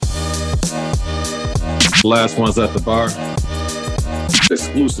Last Ones at the Bar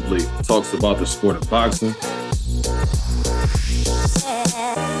exclusively talks about the sport of boxing.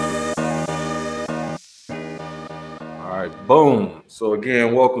 All right, boom. So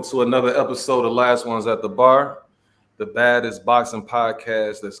again, welcome to another episode of Last Ones at the Bar, the baddest boxing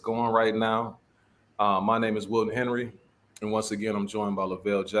podcast that's going right now. My name is Wilton Henry, and once again, I'm joined by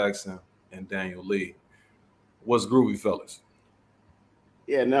Lavelle Jackson and Daniel Lee. What's groovy, fellas?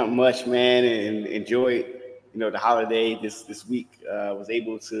 Yeah, not much, man, and enjoyed the holiday this week. Was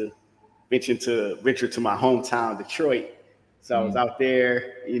able to venture to my hometown, Detroit. So I was out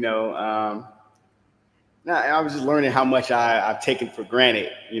there, I was just learning how much I've taken for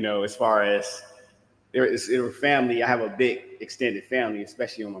granted, as far as their family. I have a big extended family,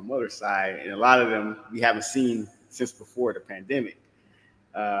 especially on my mother's side, and a lot of them we haven't seen since before the pandemic.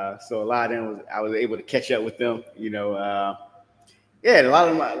 So a lot of them I was able to catch up with them, Yeah, a lot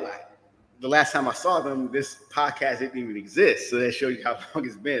of them. The last time I saw them, this podcast didn't even exist. So that shows you how long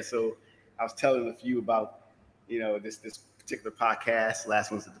it's been. So I was telling a few about, this particular podcast, Last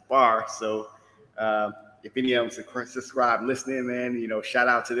Ones at the Bar. So if any of them subscribe, listening, man, shout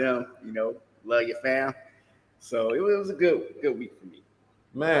out to them. Love your fam. So it was a good week for me.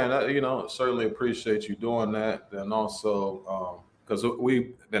 Man, certainly appreciate you doing that. And also, because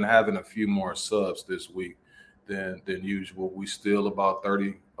we've been having a few more subs this week than usual. We still about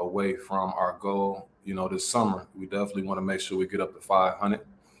 30 away from our goal. This summer, we definitely want to make sure we get up to 500.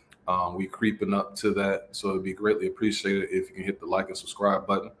 We creeping up to that. So it'd be greatly appreciated if you can hit the like and subscribe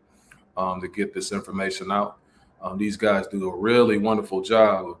button to get this information out. These guys do a really wonderful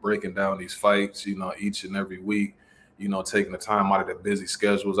job of breaking down these fights, each and every week, taking the time out of their busy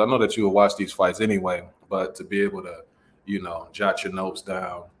schedules. I know that you will watch these fights anyway, but to be able to, jot your notes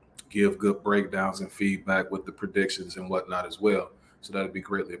down, give good breakdowns and feedback with the predictions and whatnot as well. So that'd be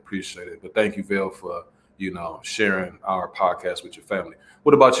greatly appreciated. But thank you, Vail, for, sharing our podcast with your family.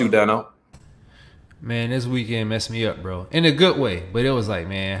 What about you, Dano? Man, this weekend messed me up, bro. In a good way. But it was like,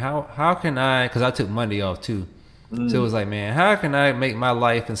 man, how can I, because I took Monday off too. So it was like, man, how can I make my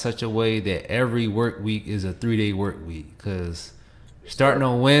life in such a way that every work week is a 3-day work week? Because starting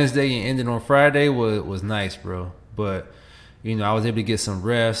on Wednesday and ending on Friday was nice, bro. But, I was able to get some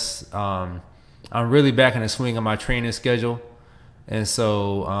rest. I'm really back in the swing of my training schedule. And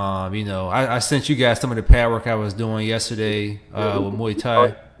so, I sent you guys some of the pad work I was doing yesterday with Muay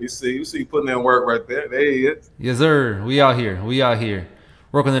Thai. You see putting in work right there. There he is. Yes, sir. We out here.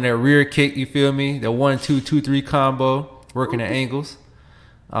 Working on that rear kick, you feel me? The 1-2-2-3 combo, working the angles.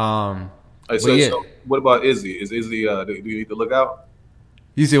 So what about Izzy? Is Izzy, do you need to look out?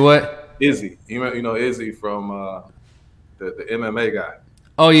 You said what? Izzy. Izzy from the MMA guy.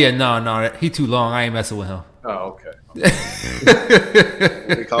 Oh, yeah, no. He too long. I ain't messing with him. Oh, okay.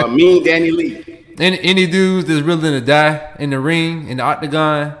 They call him Mean Danny Lee. Any dudes that's willing to die in the ring, in the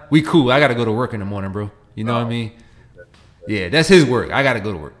octagon, we cool. I got to go to work in the morning, bro. You know what I mean? Yeah, that's his work. I got to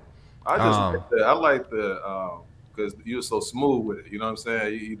go to work. I like the because you're so smooth with it. You know what I'm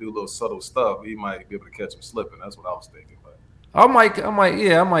saying? You do little subtle stuff. He might be able to catch him slipping. That's what I was thinking. But I might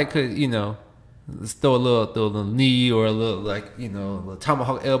could, let's throw a little knee or a little a little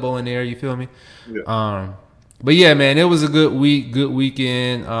tomahawk elbow in there. You feel me? Yeah. But yeah, man, it was a good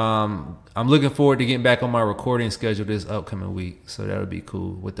weekend. I'm looking forward to getting back on my recording schedule this upcoming week. So that would be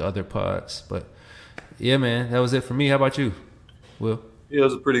cool with the other pods. But yeah, man, that was it for me. How about you, Will? Yeah, it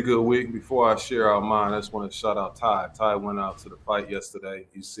was a pretty good week. Before I share our mind, I just want to shout out Ty. Ty went out to the fight yesterday.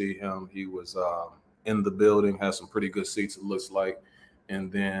 You see him. He was in the building, had some pretty good seats, it looks like.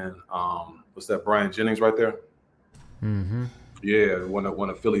 And then, what's that, Brian Jennings right there? Mm-hmm. Yeah, one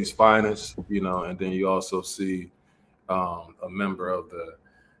of Philly's finest, and then you also see a member of the,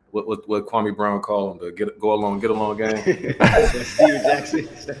 what Kwame Brown called him, the get along gang.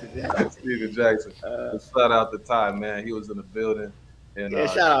 Steven Jackson. Shout out to Ty, man. He was in the building. And,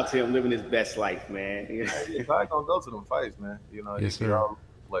 shout out to him living his best life, man. Ty gonna go to them fights, man. Yes, you all over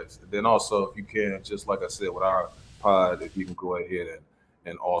the place. And then also, if you can, just like I said with our pod, if you can go ahead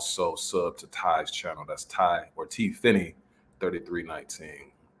and also sub to Ty's channel. That's Ty or T Finney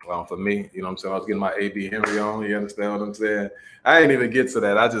 3319. For me, you know what I'm saying? I was getting my AB Henry on. You understand what I'm saying? I didn't even get to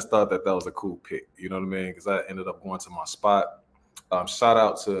that. I just thought that was a cool pick. You know what I mean? Because I ended up going to my spot. Shout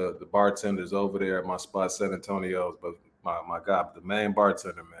out to the bartenders over there at my spot, San Antonio's. But my guy, the main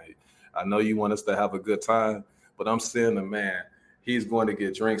bartender, man, I know you want us to have a good time, but I'm seeing the man. He's going to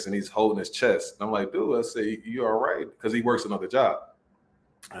get drinks and he's holding his chest. And I'm like, dude, I say, you all right? Because he works another job.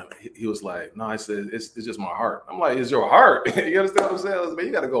 And he was like, no, I said, it's just my heart. I'm like, it's your heart. You understand what I'm saying? Man,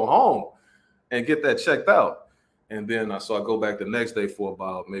 you got to go home and get that checked out. And then I go back the next day for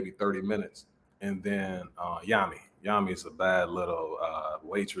about maybe 30 minutes. and then Yami. Yami is a bad little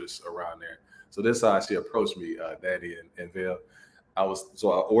waitress around there. So this is how she approached me, Daddy and Vail. I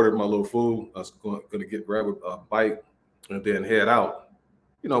ordered my little food. I was going to grab a bite and then head out,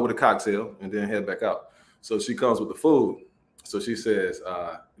 with a cocktail and then head back out. So she comes with the food. So she says,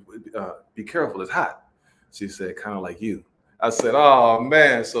 "Be careful, it's hot." She said, "Kind of like you." I said, "Oh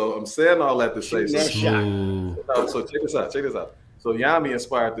man." So I'm saying all that to say, Shooting that shot. Smooth. so check this out. Check this out. So Yami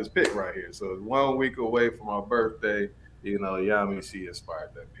inspired this pick right here. So 1 week away from our birthday, Yami, she inspired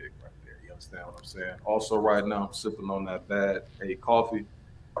that pick right there. You understand what I'm saying? Also, right now, I'm sipping on that bad A coffee.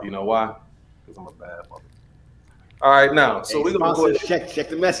 You know why? Because I'm a bad mother. All right, now, so Hey, we're gonna go sponsors, ahead. check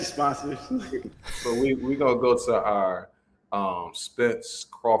the message, sponsors. So we're gonna go to our Spence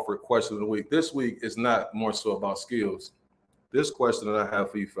Crawford question of the week. This week is not more so about skills. This question that I have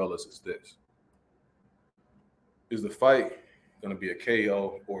for you fellas is this: is the fight going to be a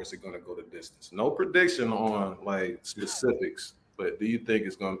KO or is it going to go the distance? No prediction on like specifics, but do you think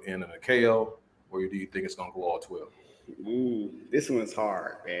it's going to end in a KO or do you think it's going to go all 12? Ooh, this one's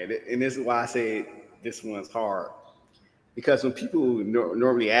hard, man. And this is why I say this one's hard. Because when people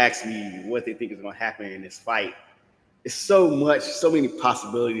normally ask me what they think is going to happen in this fight, it's so many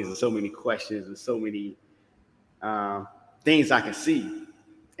possibilities and so many questions and so many things I can see.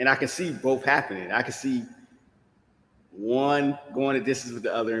 And I can see both happening. I can see one going the distance with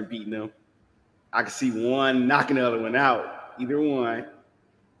the other and beating them. I can see one knocking the other one out. Either one.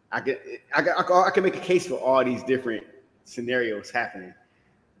 I can make a case for all these different scenarios happening.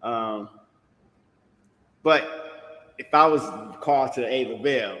 Um, but if I was called to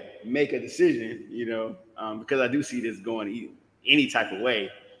Lavelle, make a decision, because I do see this going any type of way,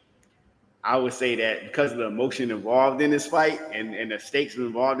 I would say that because of the emotion involved in this fight and the stakes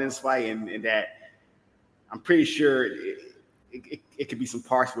involved in this fight, and that I'm pretty sure it could be some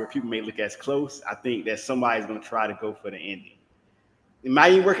parts where people may look as close. I think that somebody's going to try to go for the ending. It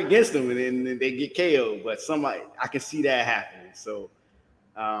might even work against them, and then they get KO'd. But I can see that happening. So,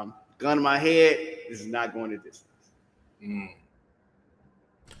 gun in my head, this is not going to distance. Mm.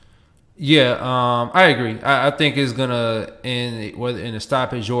 Yeah, I agree. I think it's gonna end whether in a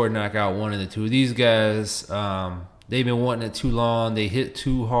stoppage or knockout, one of the two. These guys, they've been wanting it too long. They hit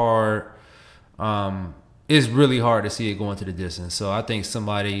too hard. It's really hard to see it going to the distance. So I think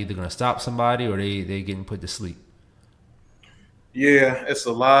somebody either gonna stop somebody or they getting put to sleep. Yeah, it's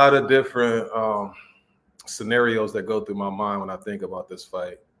a lot of different scenarios that go through my mind when I think about this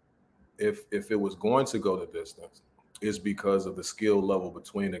fight. If it was going to go the distance, it's because of the skill level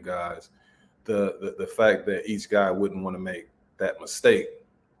between the guys, the fact that each guy wouldn't want to make that mistake,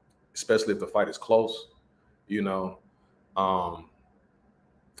 especially if the fight is close, you know.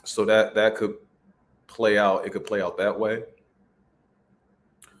 So that could play out. It could play out that way.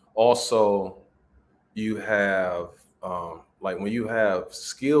 Also, you have like when you have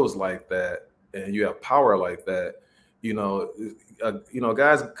skills like that and you have power like that,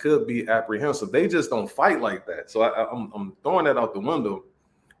 guys could be apprehensive. They just don't fight like that. So I'm throwing that out the window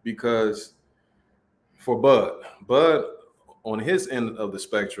because for Bud on his end of the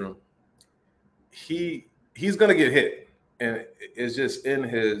spectrum, he's gonna get hit, and it's just in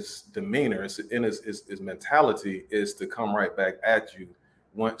his demeanor, it's in his mentality is to come right back at you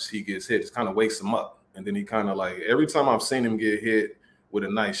once he gets hit. It kind of wakes him up, and then he kind of like every time I've seen him get hit with a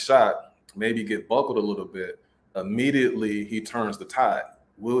nice shot, maybe get buckled a little bit. Immediately he turns the tide.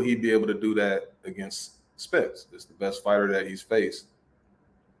 Will he be able to do that against Spence? It's the best fighter that he's faced.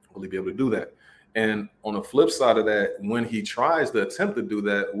 Will he be able to do that? And on the flip side of that, when he tries to attempt to do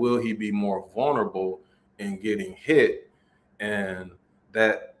that, will he be more vulnerable in getting hit? And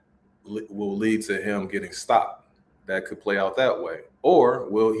that will lead to him getting stopped. That could play out that way. Or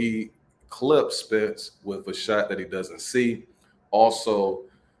will he clip Spence with a shot that he doesn't see? Also,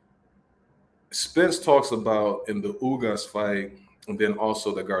 Spence talks about in the Ugas fight and then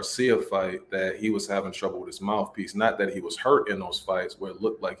also the Garcia fight that he was having trouble with his mouthpiece. Not that he was hurt in those fights where it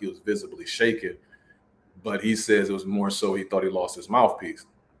looked like he was visibly shaken, but he says it was more so he thought he lost his mouthpiece.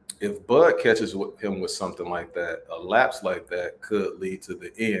 If Bud catches him with something like that, a lapse like that could lead to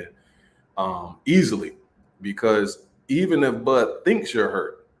the end easily, because even if Bud thinks you're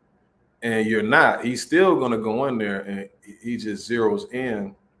hurt and you're not, he's still going to go in there and he just zeroes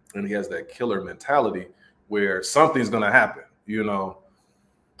in. And he has that killer mentality where something's going to happen.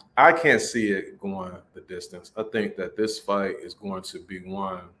 I can't see it going the distance. I think that this fight is going to be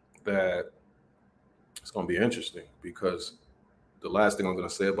one that it's going to be interesting, because the last thing I'm going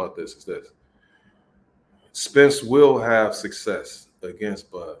to say about this is this. Spence will have success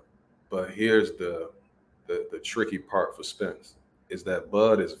against Bud, but here's the tricky part for Spence. is that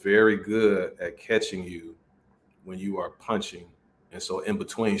Bud is very good at catching you when you are punching, and so in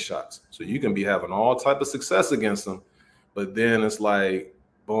between shots. So you can be having all type of success against him, but then it's like,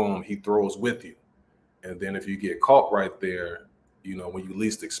 boom, he throws with you. And then if you get caught right there, when you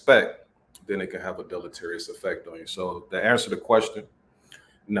least expect, then it can have a deleterious effect on you. So to answer the question,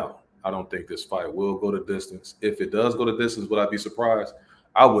 no, I don't think this fight will go to distance. If it does go to distance, would I be surprised?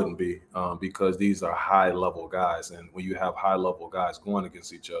 I wouldn't be, because these are high level guys. And when you have high level guys going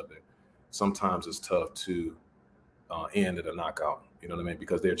against each other, sometimes it's tough to end at a knockout. You know what I mean?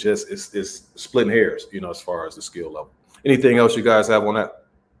 Because they're just, it's splitting hairs, as far as the skill level. Anything else you guys have on that?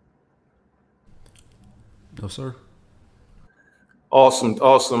 No, sir. Awesome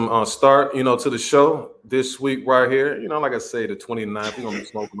start, to the show this week right here. Like I say, the 29th, we're gonna be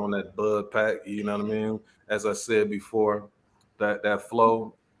smoking on that Bud pack. You know what I mean? As I said before, that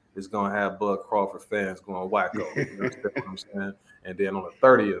flow is gonna have Bud Crawford fans going wacko. You understand what I'm saying? And then on the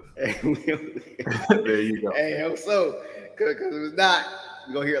 30th, there you go. Hey, hope so, because it was not.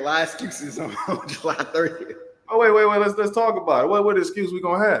 You're gonna hear a lot of excuses on July 30th. Oh wait. Let's talk about it. What excuse we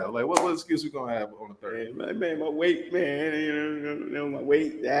gonna have? Like what excuse we gonna have on the 30th? Man, my weight, man. My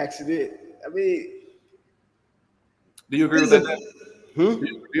weight, the accident. I mean, do you agree with that? Do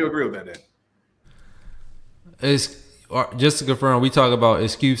you agree with that? It's just to confirm. We talk about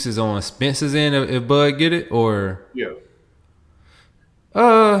excuses on Spence's end if Bud get it, or yeah.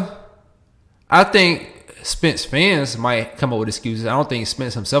 I think Spence fans might come up with excuses. I don't think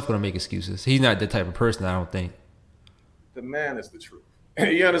Spence himself gonna make excuses. He's not that type of person. I don't think. The man is the truth.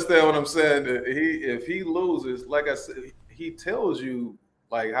 You understand what I'm saying? If he loses, like I said, he tells you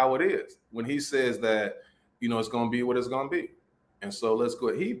like how it is. When he says that, it's going to be what it's going to be. And so let's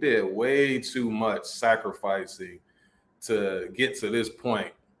go. He did way too much sacrificing to get to this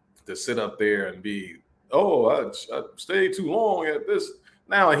point, to sit up there and be, I stayed too long at this.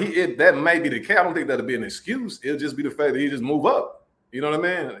 Now that may be the case. I don't think that'll be an excuse. It'll just be the fact that he just move up. You know what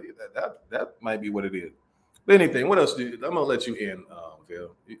I mean? That might be what it is. Anything? What else? I'm gonna let you in,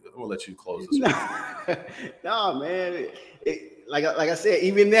 Phil. I'm gonna let you close this. No, man. Like I said,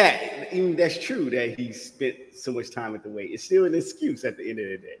 even that's true that he spent so much time at the weight. It's still an excuse at the end of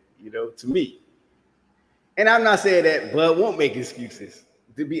the day, to me. And I'm not saying that Bud won't make excuses.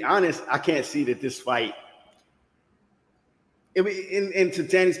 To be honest, I can't see that this fight. And to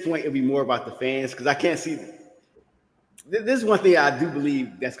Danny's point, it'll be more about the fans because I can't see. This is one thing I do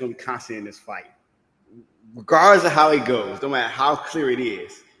believe that's going to be constant in this fight. Regardless of how it goes, no matter how clear it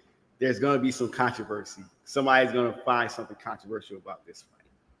is, there's going to be some controversy. Somebody's going to find something controversial about this fight.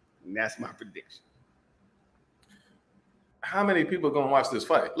 And that's my prediction. How many people are going to watch this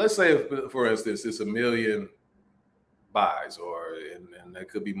fight? Let's say, for instance, it's 1 million buys, and there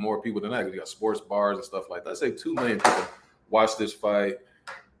could be more people than that because you got sports bars and stuff like that. Let's say 2 million people watch this fight.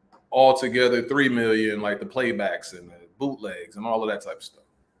 Altogether, 3 million, like the playbacks and the bootlegs and all of that type of stuff.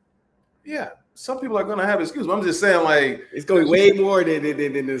 Yeah. Some people are going to have excuses. I'm just saying, like, it's going to be way more than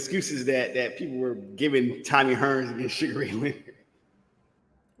the excuses that people were giving Tommy Hearns against Sugar Ray Leonard.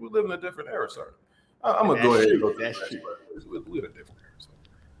 We live in a different era, sir. I'm going to go ahead and go. That's true. We live in a different era.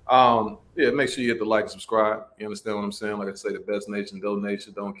 So, make sure you hit the like and subscribe. You understand what I'm saying? Like I say, the best nation,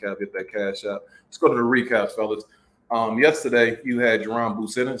 donation, don't cap, hit that cash out. Let's go to the recaps, fellas. Yesterday, you had Jaron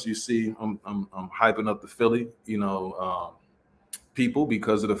Buchanan. You see, I'm hyping up the Philly, people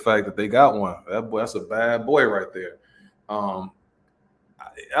because of the fact that they got one. That's a bad boy right there.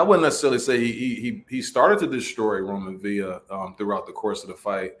 I wouldn't necessarily say he started to destroy Roman Villa throughout the course of the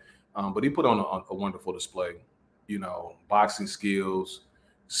fight, but he put on a wonderful display. Boxing skills,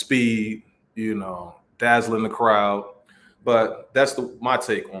 speed, dazzling the crowd. But that's my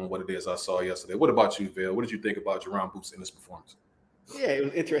take on what it is I saw yesterday. What about you, Phil? What did you think about Jaron Boots in this performance? Yeah, it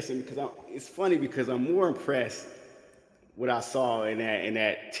was interesting because it's funny because I'm more impressed what I saw in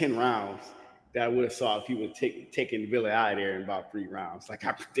that 10 rounds that I would have saw if he would taken Villa out of there in about 3 rounds, like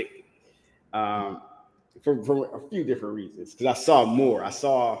I predicted. For a few different reasons, because I saw more. I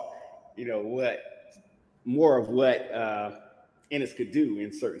saw, more of what Ennis could do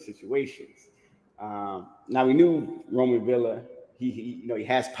in certain situations. Now we knew Roman Villa. He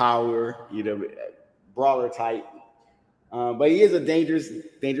has power. Brawler type, but he is a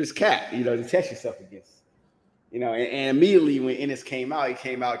dangerous cat. To test yourself against. And immediately when Ennis came out, he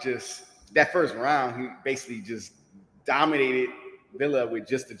came out just that first round. He basically just dominated Villa with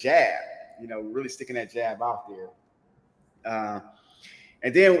just a jab. Really sticking that jab out there.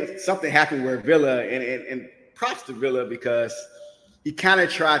 And then something happened where Villa and props to Villa because he kind of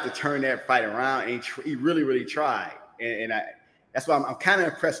tried to turn that fight around, and he really, really tried. And that's why I'm kind of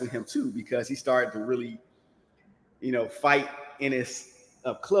impressed with him too, because he started to really, fight Ennis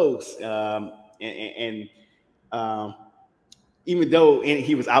up close, and even though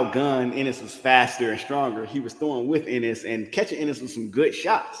he was outgunned, Ennis was faster and stronger. He was throwing with Ennis and catching Ennis with some good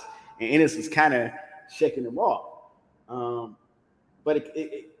shots, and Ennis was kind of shaking him off. But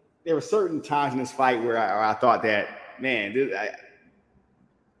there were certain times in this fight where I thought that, man,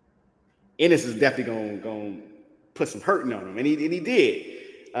 Ennis is definitely going to put some hurting on him, and he did.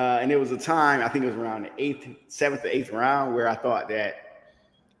 And there was a time, I think it was around the seventh or eighth round, where I thought that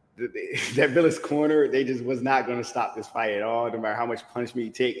Villa's corner, they just was not going to stop this fight at all, no matter how much punishment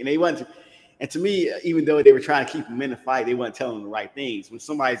you take. And they wasn't. And to me, even though they were trying to keep him in the fight, they weren't telling him the right things. When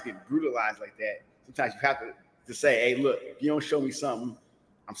somebody's getting brutalized like that, sometimes you have to say, hey, look, if you don't show me something,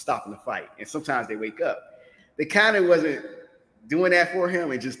 I'm stopping the fight. And sometimes they wake up. They kind of wasn't doing that for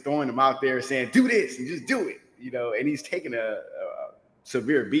him and just throwing him out there saying, do this and just do it, and he's taking a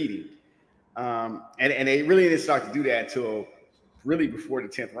severe beating. And they really didn't start to do that until really before the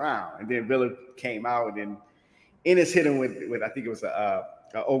 10th round. And then Villa came out, and Ennis hit him with I think it was a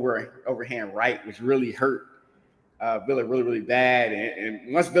overhand right, which really hurt Villa really, really bad.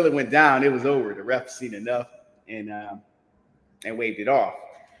 And once Villa went down, it was over. The ref seen enough and waved it off.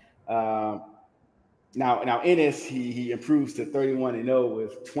 Now Ennis, he improves to 31-0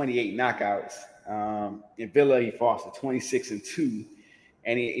 with 28 knockouts. In Villa, he falls to 26-2,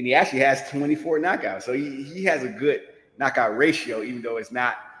 and he actually has 24 knockouts. So he has a good knockout ratio, even though it's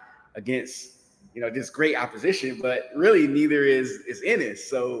not against this great opposition. But really, neither is Ennis.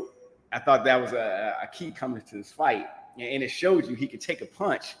 So I thought that was a key coming to this fight, and it showed you he can take a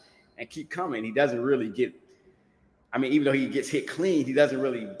punch and keep coming. He doesn't really get. I mean, even though he gets hit clean, he doesn't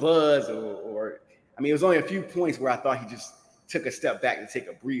really buzz or I mean, it was only a few points where I thought he just took a step back to take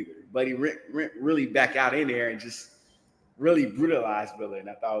a breather, but he went really back out in there and just really brutalized Villa, and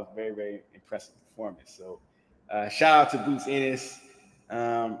I thought it was a very, very impressive performance. So shout out to Boots Ennis.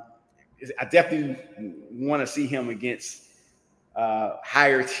 I definitely want to see him against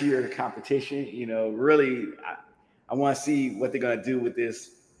higher tier competition. Really, I want to see what they're going to do with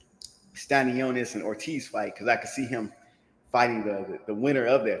this Stanionis and Ortiz fight, because I could see him fighting the winner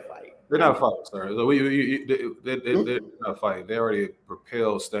of that fight. They're not fighting, sir. They're not fighting. They already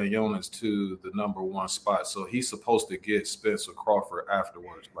propelled Stanionis to the #1 spot, so he's supposed to get Spencer Crawford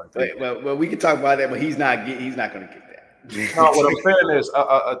afterwards. Well, we can talk about that, but he's not going to get that. No, what I'm saying is,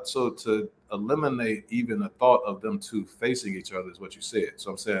 so to eliminate even the thought of them two facing each other is what you said.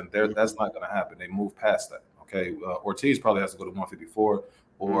 So I'm saying that's not going to happen. They move past that. Okay, Ortiz probably has to go to 154.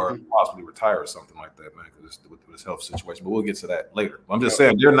 Or possibly retire or something like that, man, because with his health situation. But we'll get to that later. I'm just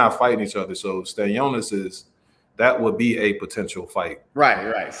saying they're not fighting each other. So Stanionis that would be a potential fight.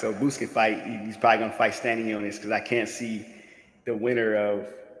 Right. So Boots can fight. He's probably going to fight Stanionis, because I can't see the winner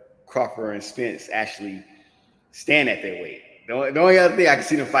of Crawford and Spence actually stand at their weight. The only other thing I can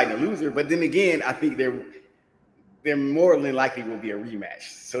see them fighting a loser, but then again, I think they're more than likely will be a rematch.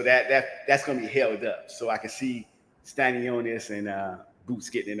 So that's going to be held up. So I can see Stanionis and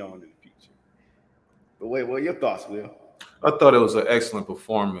Boots getting it on in the future. But wait, what are your thoughts, Will? I thought it was an excellent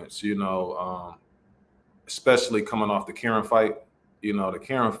performance, especially coming off the Kieran fight. The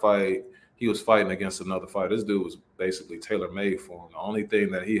Kieran fight, he was fighting against another fighter. This dude was basically tailor-made for him. The only thing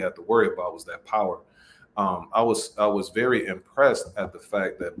that he had to worry about was that power. I was very impressed at the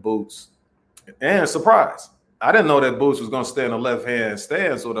fact that Boots, and surprised, I didn't know that Boots was going to stay in the left-hand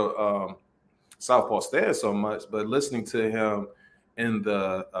stance or the southpaw stance so much, but listening to him in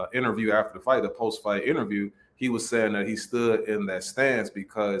the interview after the fight, the post-fight interview, he was saying that he stood in that stance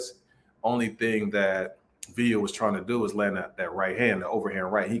because only thing that Villa was trying to do was land that right hand, the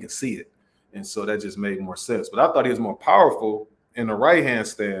overhand right. He could see it. And so that just made more sense. But I thought he was more powerful in the right-hand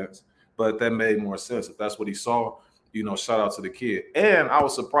stance, but that made more sense. If that's what he saw, shout out to the kid. And I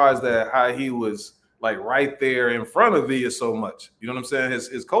was surprised at how he was like right there in front of Villa so much. You know what I'm saying?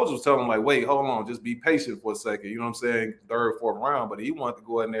 His coach was telling him, like, wait, hold on, just be patient for a second. You know what I'm saying? Third, fourth round. But he wanted to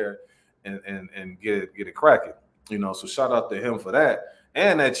go in there and get it cracking. So shout out to him for that.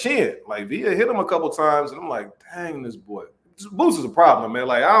 And that chin. Like, Villa hit him a couple times, and I'm like, dang, this boy. Boots is a problem, man.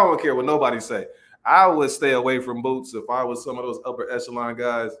 Like, I don't care what nobody say. I would stay away from Boots if I was some of those upper echelon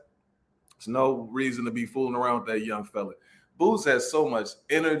guys. There's no reason to be fooling around with that young fella. Boots has so much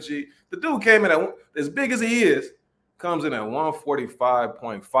energy. The dude came in at, as big as he is, comes in at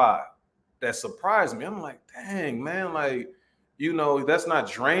 145.5. That surprised me. I'm like, dang, man, like, that's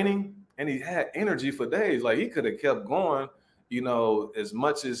not draining. And he had energy for days. Like, he could have kept going, as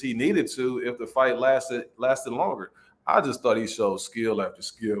much as he needed to if the fight lasted longer. I just thought he showed skill after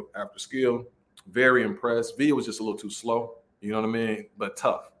skill after skill. Very impressed. Villa was just a little too slow, you know what I mean? But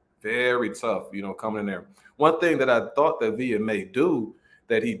tough. Very tough, coming in there. One thing that I thought that Villa may do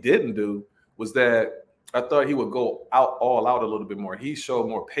that he didn't do was that I thought he would go all out a little bit more. He showed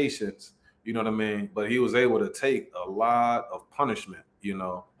more patience, you know what I mean? But he was able to take a lot of punishment,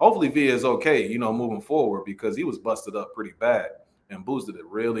 Hopefully Villa is okay, moving forward, because he was busted up pretty bad. And Boots did a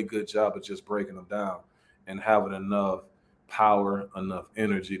really good job of just breaking him down and having enough power, enough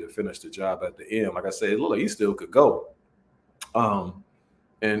energy to finish the job at the end. Like I said, it looked like he still could go. And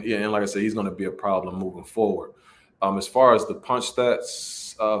like I said, he's going to be a problem moving forward. As far as the punch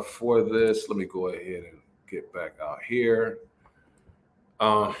stats for this, let me go ahead and get back out here.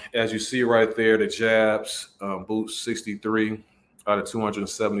 As you see right there, the jabs, Boots 63 out of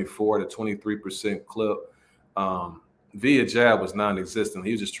 274 at a 23% clip. Villa jab was non-existent.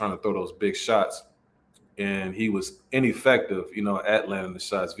 He was just trying to throw those big shots, and he was ineffective, at landing the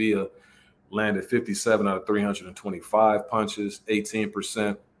shots. Villa landed 57 out of 325 punches,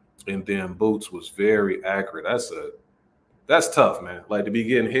 18%. And then Boots was very accurate. That's tough, man. Like, to be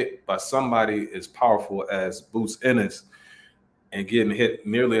getting hit by somebody as powerful as Boots Ennis and getting hit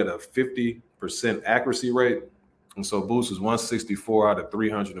nearly at a 50% accuracy rate. And so Boots was 164 out of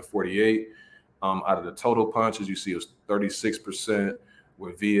 348. Out of the total punches, you see it was 36%,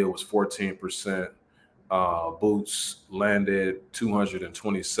 where Villa was 14%. Boots landed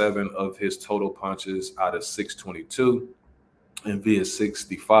 227 of his total punches out of 622, and Villa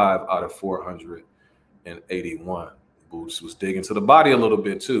 65 out of 481. Boots was digging to the body a little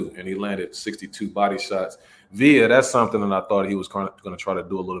bit too, and he landed 62 body shots. Villa, that's something that I thought he was going to try to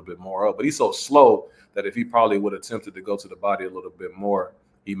do a little bit more of, but he's so slow that if he probably would have attempted to go to the body a little bit more,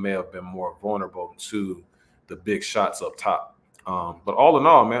 he may have been more vulnerable to the big shots up top. But all in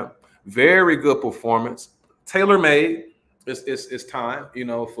all, man, very good performance. Tailor-made. It's time,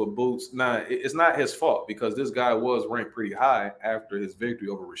 for Boots. Now, it's not his fault, because this guy was ranked pretty high after his victory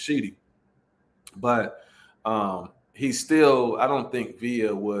over Rashidi. But he still, I don't think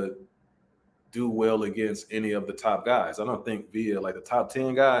Villa would do well against any of the top guys. I don't think Villa, like the top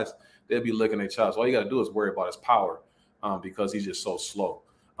 10 guys, they'll be licking their chops. All you got to do is worry about his power, because he's just so slow.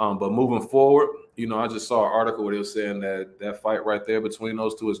 But moving forward, I just saw an article where they were saying that fight right there between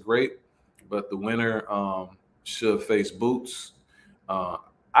those two is great, but the winner should face Boots.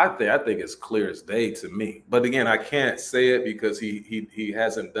 I think it's clear as day to me. But again, I can't say it because he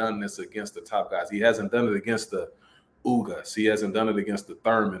hasn't done this against the top guys. He hasn't done it against the Ugas. He hasn't done it against the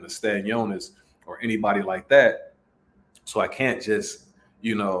Thurman, the Stanionis, or anybody like that. So I can't just,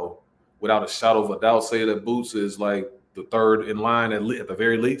 without a shadow of a doubt, say that Boots is like the third in line at the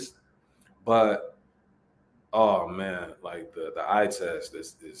very least. But oh man, like the eye test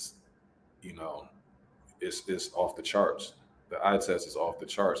is it's off the charts. The eye test is off the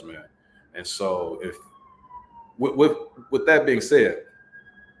charts, man. And so if with that being said,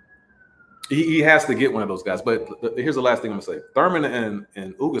 he has to get one of those guys. But here's the last thing I'm gonna say: Thurman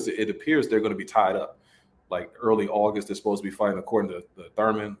and Ugas, it appears they're going to be tied up. Like early August, they're supposed to be fighting. According to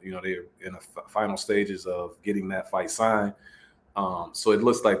Thurman, they're in the final stages of getting that fight signed. So it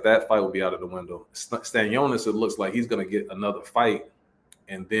looks like that fight will be out of the window. Stanionis, it looks like he's going to get another fight,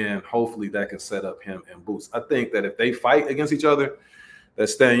 and then hopefully that can set up him and Boots. I think that if they fight against each other, that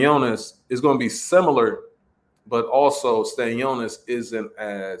Stanionis is going to be similar, but also Stanionis isn't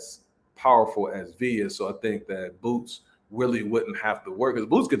as powerful as Villa. So I think that Boots really wouldn't have to work, because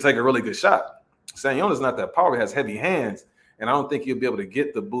Boots could take a really good shot. Stanionis is not that powerful, has heavy hands, and I don't think he'll be able to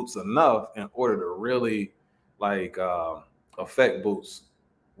get the Boots enough in order to really affect Boots,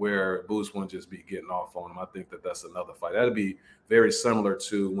 where Boots won't just be getting off on him. I think that that's another fight. That'd be very similar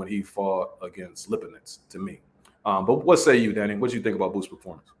to when he fought against Lipinets to me. But what say you, Danny? What do you think about Boots'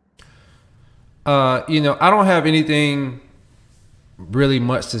 performance? I don't have anything really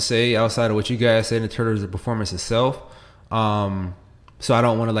much to say outside of what you guys said in terms of the performance itself. So I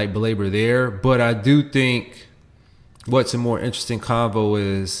don't want to belabor there, but I do think what's a more interesting convo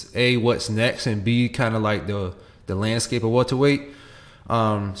is A, what's next, and B, kind of like the landscape of welterweight.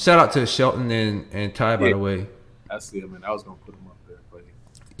 Shout out to Shelton and Ty, by the way. I see him, and I was gonna put him up there, but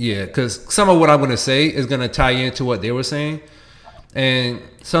yeah, because some of what I'm gonna say is gonna tie into what they were saying, and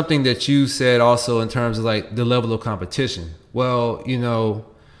something that you said also in terms of the level of competition. Well,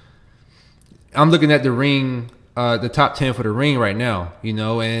 I'm looking at the ring. The top 10 for the ring right now,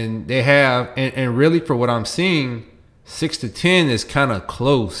 and they have, and really for what I'm seeing, 6 to 10 is kind of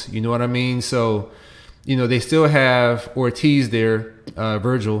close. You know what I mean? So, they still have Ortiz there,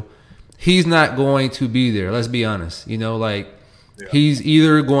 Virgil. He's not going to be there. Let's be honest. He's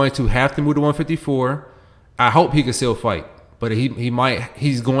either going to have to move to 154. I hope he can still fight, but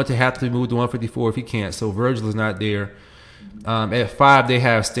he's going to have to move to 154 if he can't. So Virgil is not there. At 5, they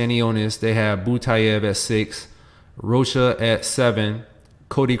have Stanionis. They have Butayev at 6, Rocha at 7,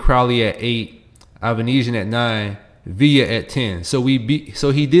 Cody Crowley at 8, Avanesian at 9, Villa at 10. So he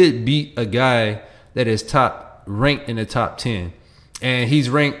did beat a guy that is top ranked in the top 10, and he's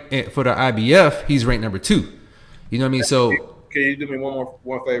ranked for the IBF. He's ranked number 2. You know what I mean? So can you do me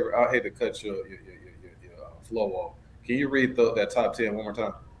one favor? I hate to cut your flow off. Can you read that top 10 one more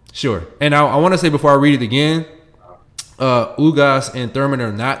time? Sure. And I want to say before I read it again, Ugas and Thurman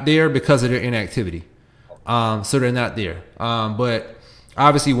are not there because of their inactivity. So they're not there. But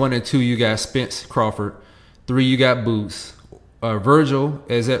obviously 1 and 2, you got Spence Crawford. 3, you got Boots. Virgil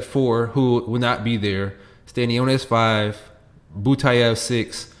is at 4, who will not be there. Stanionis 5, Butayev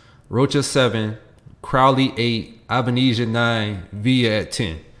 6, Rocha 7, Crowley 8, Avanesian 9, Villa at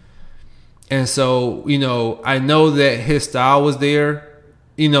 10. And so, I know that his style was there.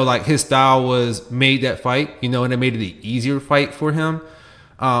 Like his style made that fight, and it made it an easier fight for him.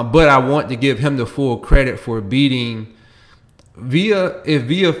 But I want to give him the full credit for beating Villa. If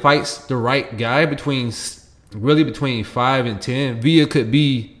Villa fights the right guy between 5 and 10, Villa could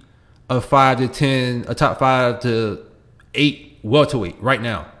be a 5 to 10, a top 5 to 8 welterweight right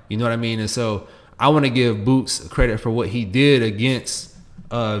now. You know what I mean? And so I want to give Boots credit for what he did against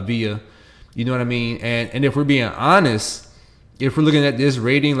Villa. You know what I mean? And if we're being honest, if we're looking at this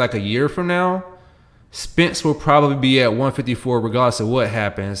rating like a year from now, Spence will probably be at 154 regardless of what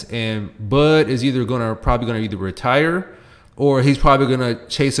happens. And Bud is probably going to retire, or he's probably going to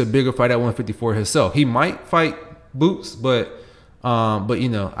chase a bigger fight at 154 himself. He might fight Boots, but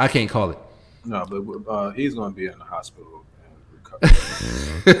I can't call it. No, but he's going to be in the hospital and recover.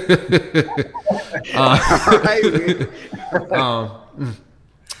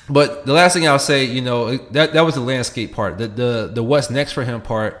 But the last thing I'll say, that was the landscape part. The what's next for him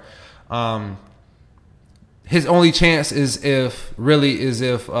part. His only chance is if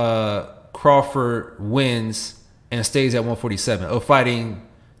Crawford wins and stays at 147 of fighting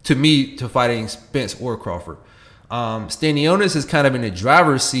Spence or Crawford. Stanionis is kind of in the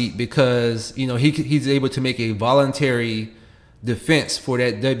driver's seat because he's able to make a voluntary defense for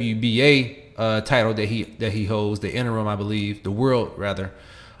that WBA title that he holds, the interim, I believe, the world rather.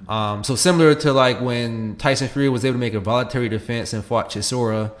 So similar to like when Tyson Fury was able to make a voluntary defense and fought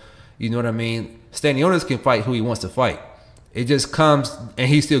Chisora, you know what I mean? Stanionis can fight who he wants to fight. It just comes, and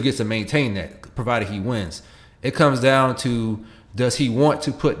he still gets to maintain that, provided he wins. It comes down to, does he want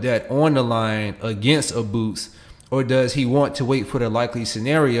to put that on the line against a Boots, or does he want to wait for the likely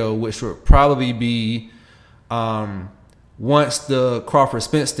scenario, which would probably be once the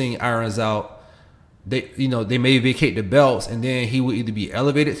Crawford-Spence thing irons out, they may vacate the belts, and then he will either be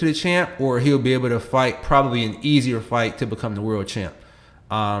elevated to the champ, or he'll be able to fight probably an easier fight to become the world champ.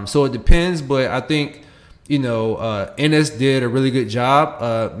 So it depends, but I think Ennis did a really good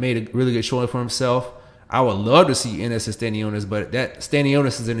job, made a really good showing for himself. I would love to see Ennis and Stanionis, but that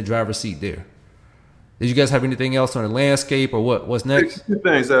Stanionis is in the driver's seat there. Did you guys have anything else on the landscape, or what's next? Two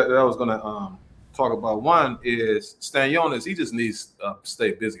things that I was going to talk about. One is Stanionis. He just needs to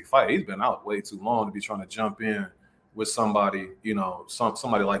stay busy fighting. He's been out way too long to be trying to jump in with somebody,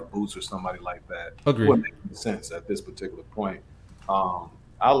 somebody like Boots or somebody like that. Agreed. It wouldn't make sense at this particular point. But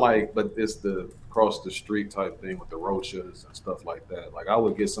it's the cross the street type thing with the Rochas and stuff like that. Like I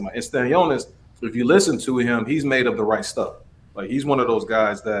would get somebody. And Stanionis, if you listen to him, he's made of the right stuff. Like he's one of those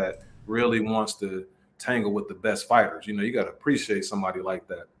guys that really wants to tangle with the best fighters. You got to appreciate somebody like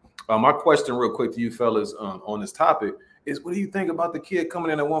that. My question real quick to you fellas on this topic is, what do you think about the kid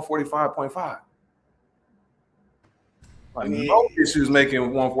coming in at 145.5? Like no issues making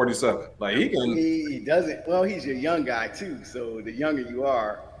 147. Like he doesn't. Well, he's a young guy too. So the younger you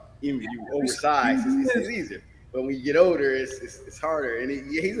are, even if you oversized, it's easier. But when you get older, it's harder. And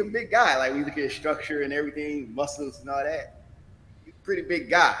he's a big guy. Like we look at his structure and everything, muscles and all that. He's a pretty big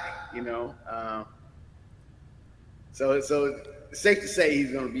guy, So it's safe to say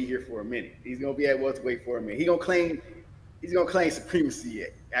he's going to be here for a minute. He's going to be at welterweight for a minute. He's going to claim supremacy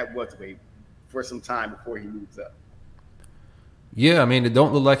at welterweight for some time before he moves up. Yeah, I mean, it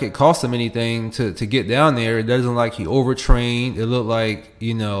don't look like it cost him anything to get down there. It doesn't look like he overtrained. It looked like,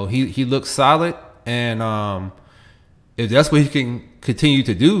 he looks solid. And if that's what he can continue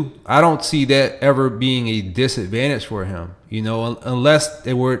to do, I don't see that ever being a disadvantage for him, unless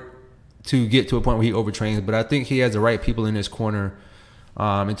they were to get to a point where he overtrains. But I think he has the right people in his corner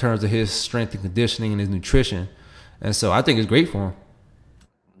in terms of his strength and conditioning and his nutrition. And so I think it's great for him.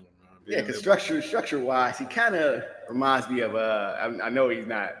 Yeah, because structure-wise, he kind of reminds me of I know he's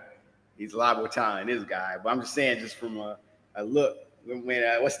a lot more talented, this guy, but I'm just saying, just from a look, when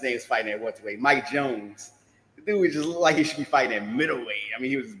what's his name is fighting at welterweight, Mike Jones. the dude just looked like he should be fighting at middleweight. I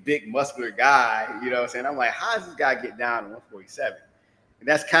mean, he was a big, muscular guy. You know what I'm saying? I'm like, how does this guy get down to 147? And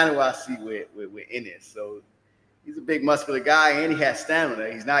that's kind of what I see with Ennis. So he's a big, muscular guy, and he has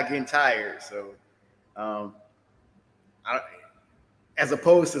stamina. He's not getting tired. So, as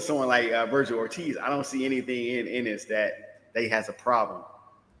opposed to someone like Virgil Ortiz, I don't see anything in Ennis that he has a problem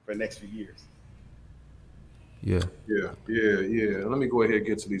for the next few years. Yeah. Let me go ahead and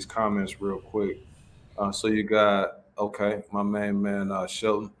get to these comments real quick. So you got, my main man,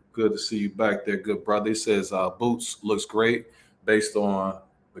 Shelton. Good to see you back there, good brother. He says Boots looks great based on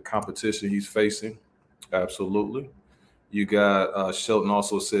the competition he's facing. Absolutely. You got Shelton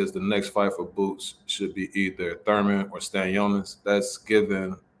also says the next fight for Boots should be either Thurman or Stanionis. That's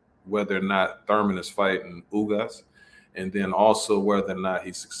given whether or not Thurman is fighting Ugas, and then also whether or not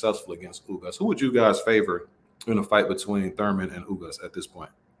he's successful against Ugas. Who would you guys favor in a fight between Thurman and Ugas at this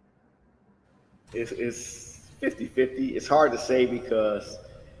point? It's 50-50. It's hard to say because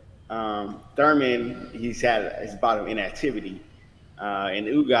Thurman, he's had his bout of inactivity. And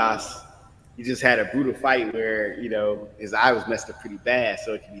Ugas, he just had a brutal fight where, his eye was messed up pretty bad,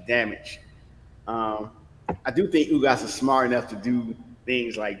 so it can be damaged. I do think Ugas is smart enough to do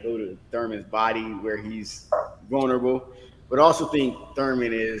things like go to Thurman's body where he's vulnerable, but also think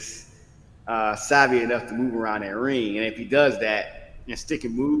Thurman is savvy enough to move around that ring. And if he does that and stick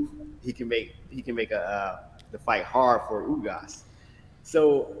and move, he can make the fight hard for Ugas.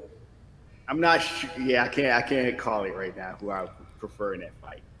 So I'm not sure. Yeah, I can't call it right now who I prefer in that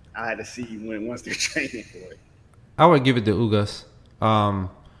fight. I had to see once they're training for it. I would give it to Ugas.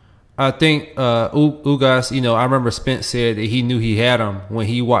 I think Ugas, I remember Spence said that he knew he had him when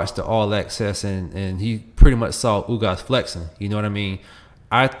he watched the All Access and he pretty much saw Ugas flexing. You know what I mean?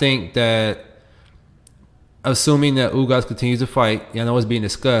 I think that assuming that Ugas continues to fight, I know it's being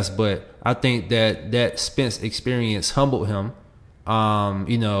discussed, but I think that Spence experience humbled him,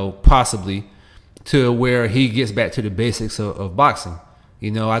 possibly to where he gets back to the basics of boxing.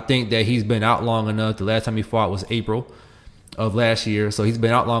 I think that he's been out long enough. The last time he fought was April of last year. So he's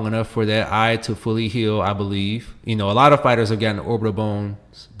been out long enough for that eye to fully heal, I believe. A lot of fighters have gotten the orbital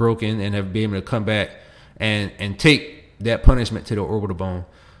bones broken and have been able to come back and take that punishment to the orbital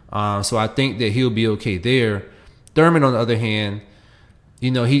bone. So I think that he'll be okay there. Thurman, on the other hand,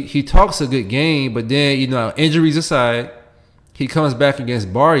 he talks a good game, but then, injuries aside, he comes back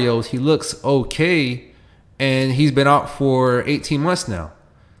against Barrios. He looks okay, and he's been out for 18 months now.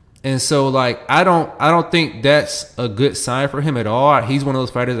 And so, I don't think that's a good sign for him at all. He's one of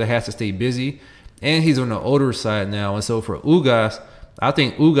those fighters that has to stay busy, and he's on the older side now. And so for Ugas, I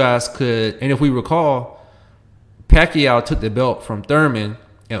think Ugas could, and if we recall, Pacquiao took the belt from Thurman,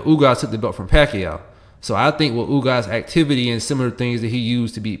 and Ugas took the belt from Pacquiao. So I think with Ugas' activity and similar things that he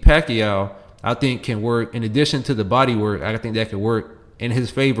used to beat Pacquiao, I think can work. In addition to the body work, I think that could work in his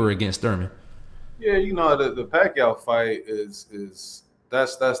favor against Thurman. Yeah, the Pacquiao fight is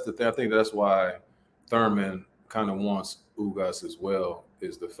that's the thing. I think that's why Thurman kind of wants Ugas as well,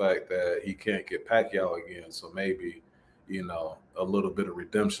 is the fact that he can't get Pacquiao again. So maybe, a little bit of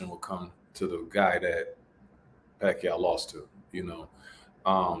redemption will come to the guy that Pacquiao lost to,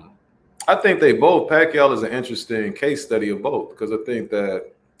 I think Pacquiao is an interesting case study of both, because I think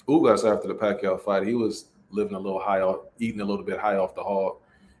that Ugas, after the Pacquiao fight, he was living a little high off, eating a little bit high off the hog.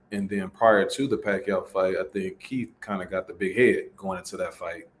 And then prior to the Pacquiao fight, I think Keith kind of got the big head going into that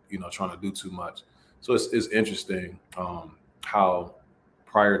fight, trying to do too much. So it's interesting how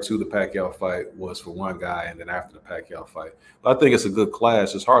prior to the Pacquiao fight was for one guy, and then after the Pacquiao fight. But I think it's a good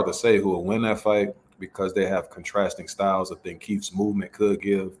clash. It's hard to say who will win that fight because they have contrasting styles. I think Keith's movement could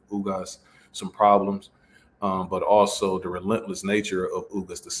give Ugas some problems, but also the relentless nature of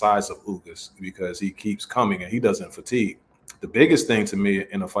Ugas, the size of Ugas, because he keeps coming and he doesn't fatigue. The biggest thing to me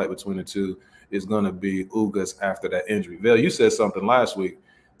in a fight between the two is going to be Ugas after that injury. Vail, you said something last week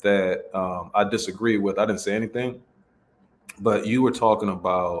that I disagree with. I didn't say anything, but you were talking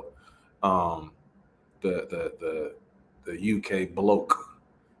about the UK bloke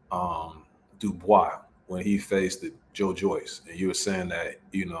Dubois when he faced Joe Joyce, and you were saying that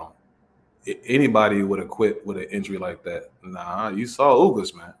anybody would have quit with an injury like that. Nah, you saw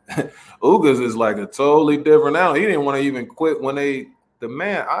Ugas, man. Ugas is like a totally different animal. He didn't want to even quit when the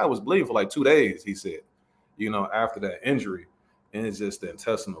man, I was bleeding for like 2 days, he said, after that injury. And it's just the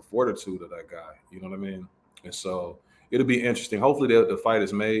intestinal fortitude of that guy. You know what I mean? And so it'll be interesting. Hopefully the fight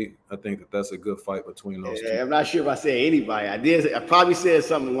is made. I think that's a good fight between those two. I'm not sure if I said anybody. I probably said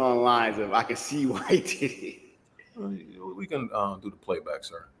something along the lines of I can see why he did it. We can do the playback,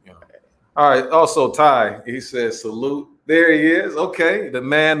 sir. All right. Also, Ty, he says salute. There he is. Okay. The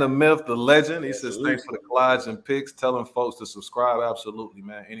man, the myth, the legend. He says, Absolutely. thanks for the collides and picks. Telling folks to subscribe. Absolutely,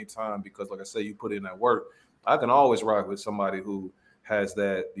 man. Anytime. Because like I say, you put in that work. I can always rock with somebody who has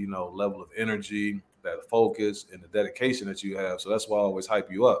that, level of energy, that focus, and the dedication that you have. So that's why I always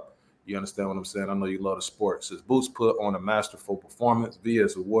hype you up. You understand what I'm saying? I know you love the sport. It says Boots put on a masterful performance. Via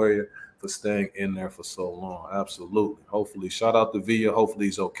is a warrior for staying in there for so long. Absolutely. Hopefully, shout out to Via. Hopefully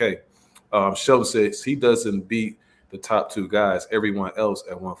he's okay. Sheldon says he doesn't beat the top two guys. Everyone else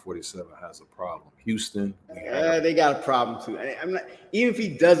at 147 has a problem. Houston, They got a problem too. I'm not, even if he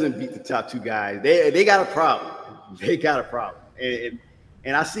doesn't beat the top two guys, they got a problem. They got a problem.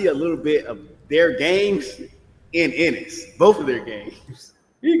 And I see a little bit of their games in Ennis, both of their games.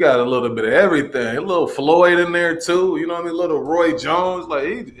 he got a little bit of everything. A little Floyd in there too. You know what I mean? A little Roy Jones.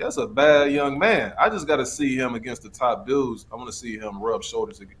 That's a bad young man. I just got to see him against the top dudes. I want to see him rub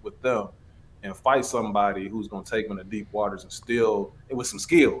shoulders with them and fight somebody who's going to take him in the deep waters and still with some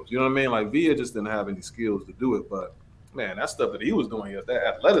skills. You know what I mean? Like Villa just didn't have any skills to do it. But man, that stuff that he was doing, that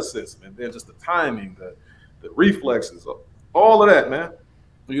athleticism and then just the timing, the reflexes, all of that, man.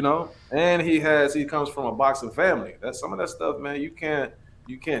 And he comes from a boxing family. That's some of that stuff, man. You can't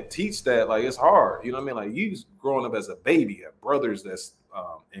teach that. Like, it's hard. You know what I mean? Like, he's growing up as a baby, have brothers that's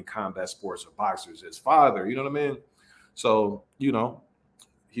in combat sports or boxers, his father, you know what I mean? So,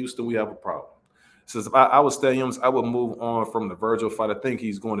 Houston, we have a problem. Says if I was staying young, I would move on from the Virgil fight. I think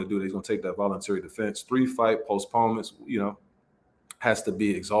he's going to do it. He's going to take that voluntary defense. 3 fight postponements, has to be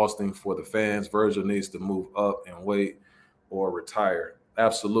exhausting for the fans. Virgil needs to move up and wait or retire.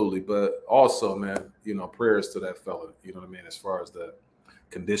 Absolutely. But also, man, prayers to that fella, you know what I mean, as far as the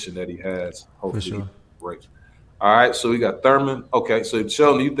condition that he has. Hopefully For sure. Great. All right, so we got Thurman. Okay, so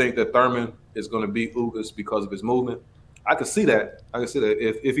Sheldon, you think that Thurman is going to beat Ugas because of his movement? I could see that.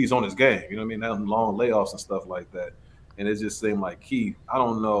 If he's on his game, you know what I mean? That long layoffs and stuff like that. And it just seemed like Keith, I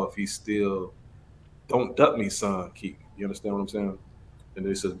don't know if he's still don't duck me, son, Keith. You understand what I'm saying? And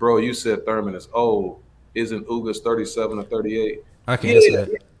he says, bro, you said Thurman is old. Isn't Ugas 37 or 38? I can answer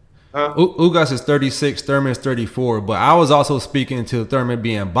that. Huh? Ugas is 36, Thurman is 34, but I was also speaking to Thurman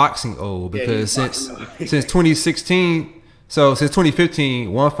being boxing old because since 2016, since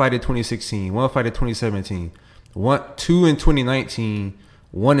 2015, 1 fight in 2016, 1 fight in 2017, 2 in 2019,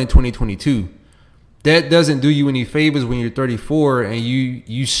 1 in 2022. That doesn't do you any favors when you're 34 and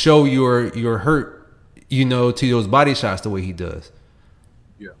you show your hurt, to those body shots the way he does.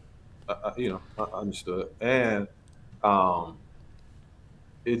 Yeah, I understood, and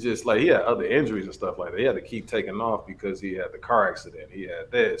it's just like he had other injuries and stuff like that. He had to keep taking off because he had the car accident. He had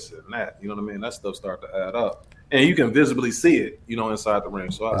this and that. You know what I mean? That stuff started to add up, and you can visibly see it, inside the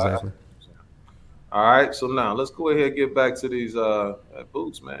ring. So Exactly. All right, so now let's go ahead and get back to these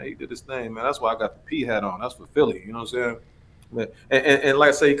Boots, man. He did his thing, man. That's why I got the P hat on. That's for Philly, you know what I'm saying? And like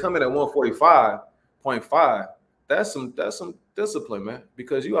I say, he come in at 145.5. That's some discipline, man.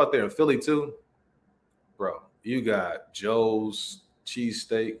 Because you out there in Philly too, bro. You got Joe's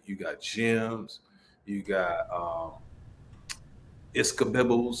cheesesteak, you got Jim's, you got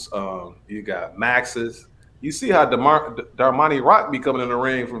Iskabibbles, you got Max's. You see how Darmani Rock be coming in the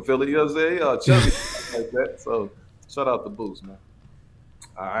ring from Philly, you know what I'm saying? Chubby like that. So shout out to Boots, man.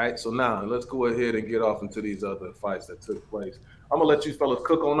 All right, so now let's go ahead and get off into these other fights that took place. I'm gonna let you fellas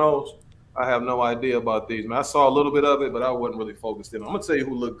cook on those. I have no idea about these, man. I saw a little bit of it, but I wasn't really focused in. I'm gonna tell you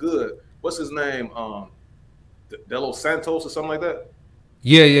who looked good. What's his name? Delos Santos or something like that.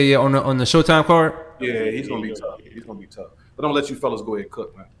 Yeah. On the Showtime card. Yeah, he's gonna be tough. He's gonna be tough. But I'm gonna let you fellas go ahead and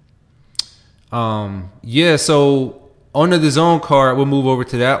cook, man. So on the DAZN card, we'll move over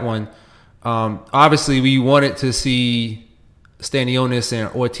to that one. Obviously, we wanted to see Stanionis and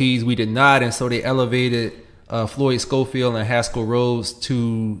Ortiz. We did not, and so they elevated Floyd Schofield and Haskell Rhodes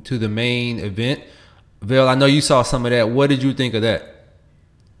to the main event. Vale, I know you saw some of that. What did you think of that?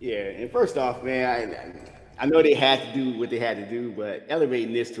 Yeah, and first off, man, I know they had to do what they had to do, but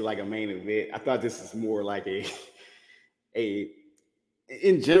elevating this to like a main event, I thought this is more like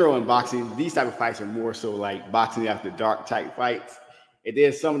in general in boxing, these type of fights are more so like boxing after dark type fights. And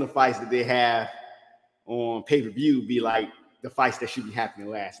then some of the fights that they have on pay-per-view be like the fights that should be happening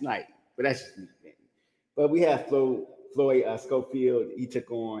last night. But that's just me. But we have Floyd Schofield. He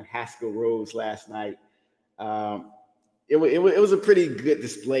took on Haskell Rhodes last night. It was a pretty good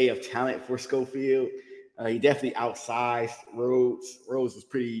display of talent for Schofield. He definitely outsized Rhodes. Rhodes was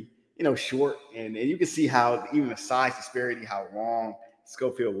pretty, short. And you can see how even the size disparity, how long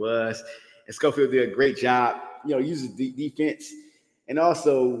Schofield was. And Schofield did a great job, using defense. And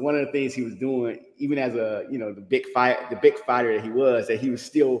also one of the things he was doing, even as the big fighter that he was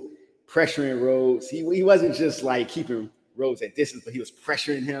still pressuring Rhodes. He wasn't just like keeping Rose at distance, but he was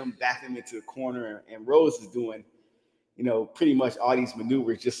pressuring him, backing him into the corner, and Rose is doing, pretty much all these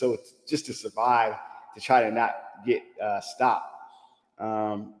maneuvers just to survive, to try to not get stopped.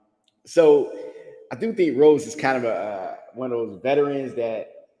 So I do think Rose is kind of one of those veterans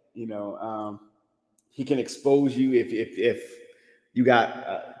that he can expose you if you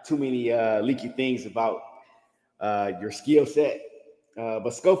got too many leaky things about your skill set.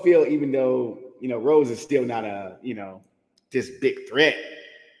 But Schofield, even though Rose is still not this big threat,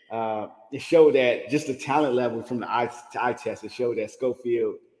 it showed that just the talent level from the eye test. It showed that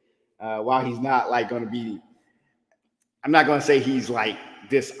Schofield, while he's not like going to be, I'm not going to say he's like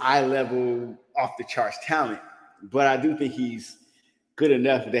this eye level off the charts talent, but I do think he's good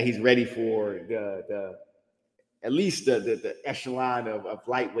enough that he's ready for the at least the echelon of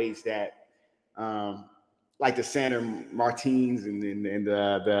lightweights that like the Sandor Martins and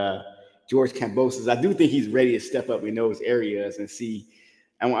the George Kamboses. I do think he's ready to step up in those areas and see.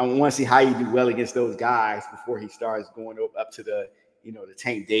 I want to see how he do well against those guys before he starts going up to the the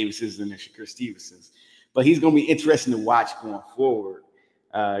Tank Davises and the Shakur Stevensons. But he's going to be interesting to watch going forward,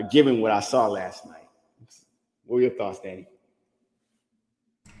 given what I saw last night. What were your thoughts, Danny?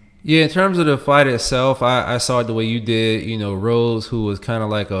 Yeah, in terms of the fight itself, I saw it the way you did. Rose, who was kind of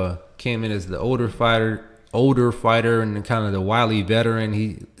like came in as the older fighter and kind of the wily veteran.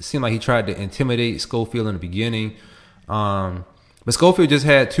 He seemed like he tried to intimidate Schofield in the beginning. But Schofield just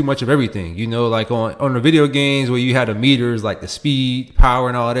had too much of everything, like on the video games where you had the meters, like the speed, power,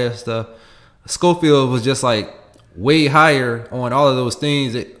 and all that stuff. Schofield was just like way higher on all of those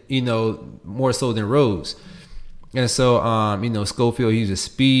things that, more so than Rose. And so, Schofield, he used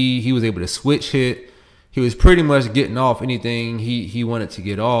speed. He was able to switch hit. He was pretty much getting off anything he wanted to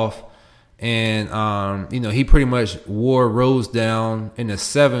get off. And, he pretty much wore Rose down in the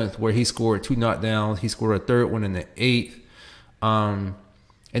 7th where he scored 2 knockdowns. He scored a 3rd one in the 8th. And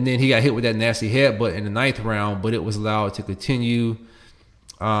then he got hit with that nasty headbutt in the 9th round, but it was allowed to continue.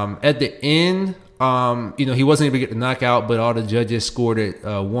 At the end, he wasn't able to get the knockout, but all the judges scored it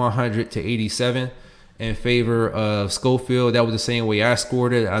 100-87 in favor of Schofield. That was the same way I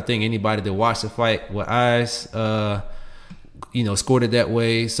scored it. I think anybody that watched the fight with eyes, scored it that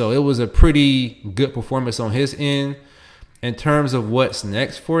way. So it was a pretty good performance on his end. In terms of what's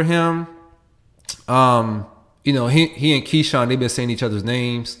next for him, he and Keyshawn, they've been saying each other's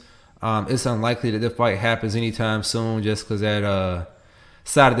names. It's unlikely that the fight happens anytime soon just because that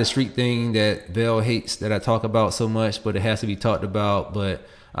side of the street thing that Bell hates that I talk about so much, but it has to be talked about. But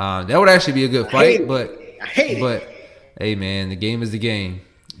that would actually be a good fight. But hey, man, the game is the game.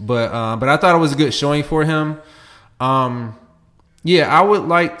 But I thought it was a good showing for him. Yeah, I would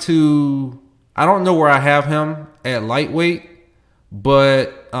like to. I don't know where I have him at lightweight,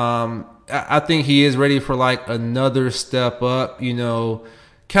 but I think he is ready for like another step up.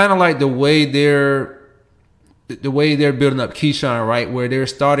 Kind of like the way they're building up Keyshawn, right? Where they're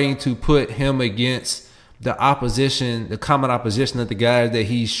starting to put him against the opposition, the common opposition of the guys that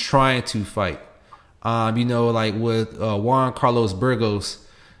he's trying to fight. Like with Juan Carlos Burgos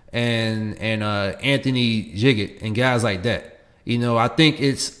and Anthony Jiggett and guys like that. I think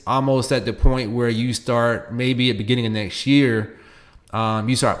it's almost at the point where you start maybe at the beginning of next year,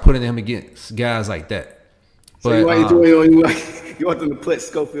 you start putting them against guys like that. So you want them to put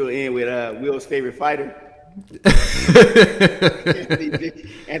Schofield in with Will's favorite fighter?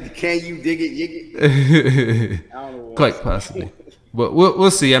 And can you dig it? I don't know. Quite possibly, but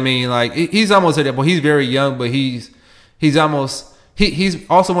we'll see. I mean, like he's almost at that point. He's very young, but he's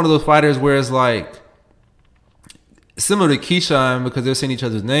also one of those fighters where it's like similar to Keyshawn because they're saying each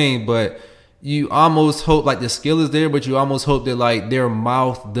other's name, but you almost hope like the skill is there, but you almost hope that like their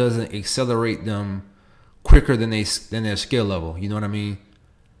mouth doesn't accelerate them quicker than their skill level. You know what I mean?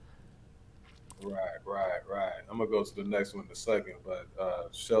 Right. I'm gonna go to the next one in a second, but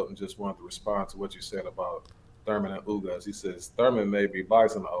Shelton just wanted to respond to what you said about Thurman and Ugas. He says Thurman may be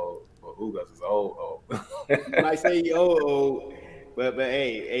boxing old, but Ugas is old. You might say old, but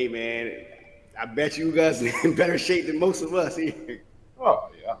hey, man, I bet you Ugas is in better shape than most of us here. Oh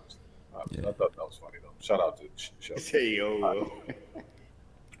yeah, I thought that was funny though. Shout out to Shelton. Say All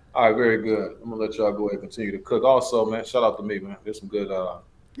right, very good. I'm gonna let y'all go ahead and continue to cook. Also, man, shout out to me, man. There's some good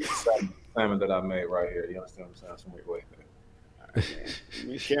salmon that I made right here. You understand what I'm saying? Some way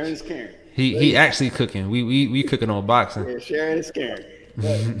there. Sharon is caring. He actually cooking. We cooking on boxing. Yeah, Sharon is caring.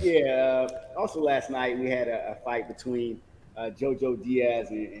 Also last night we had a fight between Jojo Diaz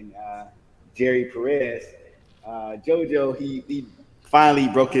and Jerry Perez. Jojo he finally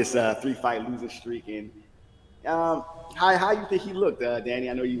broke his 3-fight losing streak. And how you think he looked, Danny?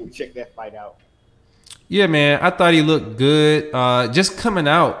 I know you checked that fight out. Yeah, man, I thought he looked good. Just coming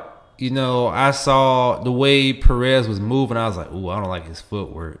out, I saw the way Perez was moving. I was like, ooh, I don't like his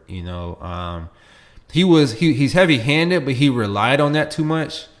footwork. He's heavy handed, but he relied on that too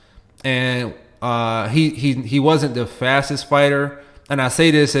much, and he wasn't the fastest fighter. And I say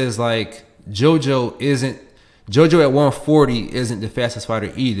this as like JoJo at 140 isn't the fastest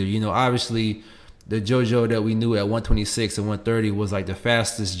fighter either. Obviously the JoJo that we knew at 126 and 130 was like the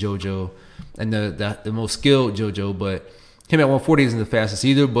fastest JoJo and the most skilled JoJo, but him at 140 isn't the fastest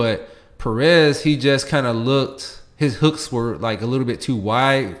either. But Perez, he just kind of looked, his hooks were like a little bit too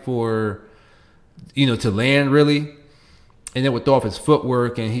wide for, to land really. And then would throw off his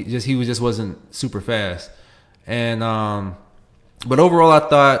footwork, and he just wasn't super fast. And but overall, I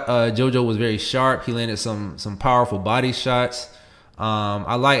thought JoJo was very sharp. He landed some powerful body shots.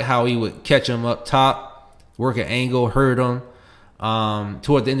 I like how he would catch him up top, work an angle, hurt him.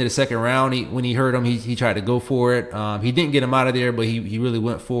 Toward the end of the second round, when he hurt him, he tried to go for it. He didn't get him out of there, but he really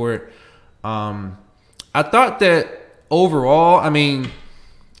went for it. I thought that overall, I mean,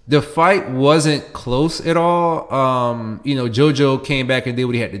 the fight wasn't close at all. JoJo came back and did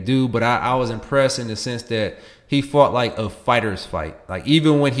what he had to do, but I was impressed in the sense that he fought like a fighter's fight. Like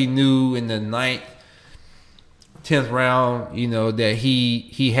even when he knew in the 9th, 10th round, that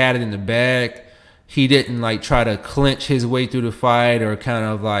he had it in the bag, he didn't like try to clinch his way through the fight or kind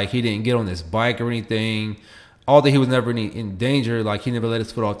of like he didn't get on this bike or anything. Although he was never in danger, like he never let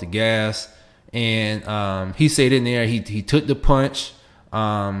his foot off the gas. And he stayed in there. He took the punch.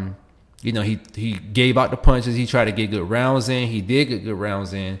 He gave out the punches. He tried to get good rounds in. He did get good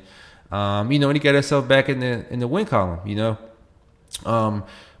rounds in. And he got himself back in the win column.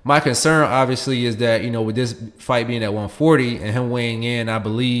 My concern obviously is that with this fight being at 140 and him weighing in, I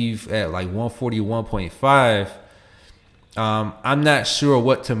believe at like 141.5. I'm not sure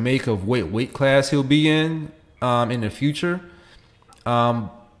what to make of weight class he'll be in the future. But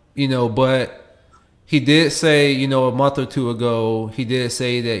he did say, a month or two ago, he did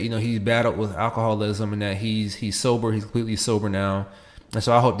say that, he's battled with alcoholism and that he's sober. He's completely sober now. And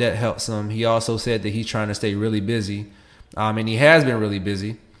so I hope that helps him. He also said that he's trying to stay really busy. And he has been really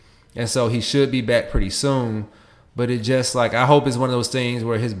busy. And so he should be back pretty soon. But it just like, I hope it's one of those things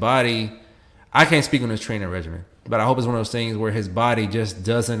where his body, I can't speak on his training regimen, but I hope it's one of those things where his body just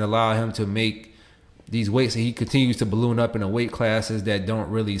doesn't allow him to make these weights. And he continues to balloon up in the weight classes that don't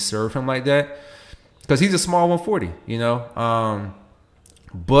really serve him like that. Because he's a small 140,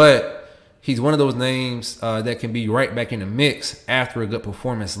 but he's one of those names that can be right back in the mix after a good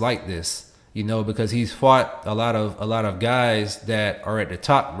performance like this, because he's fought a lot of guys that are at the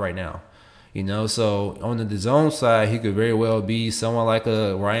top right now, So on the DAZN side, he could very well be someone like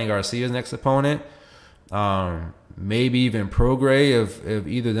a Ryan Garcia's next opponent, maybe even Prograis if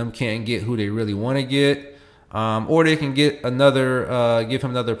either of them can't get who they really want to get. Or they can get give him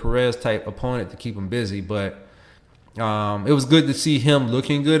another Perez type opponent to keep him busy. But it was good to see him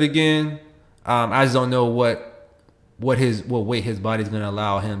looking good again. I just don't know what weight his body's going to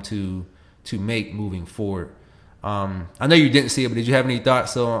allow him to make moving forward. I know you didn't see it, but did you have any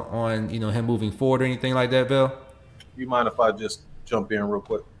thoughts on him moving forward or anything like that, Bill? You mind if I just jump in real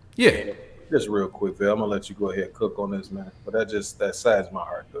quick? Yeah. Just real quick, Bill. I'm gonna let you go ahead and cook on this, man. But that saddens my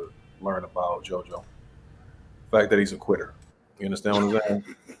heart to learn about JoJo. The fact that he's a quitter. You understand what I'm saying?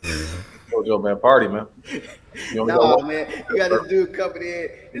 JoJo, man, party, man. Man, you got this dude coming in.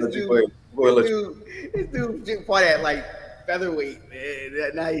 This dude fought at like featherweight,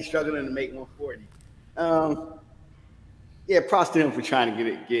 man. Now he's struggling to make 140. Props to him for trying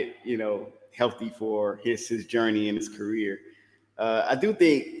to get healthy for his journey in his career. I do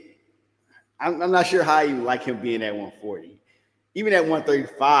think I'm not sure how you like him being at 140. Even at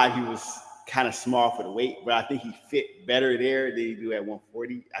 135, he was kind of small for the weight, but I think he fit better there than he do at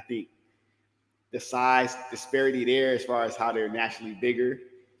 140. I think the size disparity there as far as how they're naturally bigger.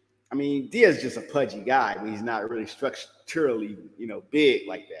 I mean, Diaz is just a pudgy guy, but he's not really structurally, big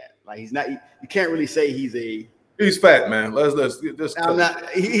like that. Like he's not. You can't really say He's fat, man. Let's just.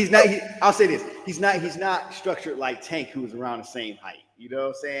 He's not. I'll say this. He's not structured like Tank, who's around the same height. You know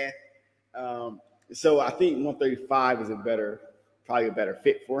what I'm saying? So I think 135 is probably a better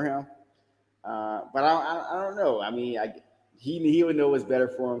fit for him. But I don't know. I mean, he would know what's better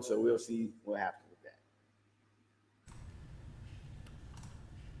for him. So we'll see what happens with that.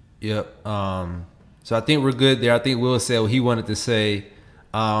 Yep. So I think we're good there. I think Will said what he wanted to say.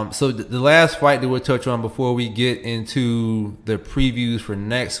 So the last fight that we'll touch on before we get into the previews for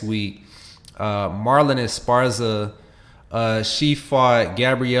next week, Marlon Esparza, she fought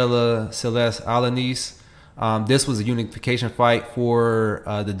Gabriela Celeste Alanis. This was a unification fight for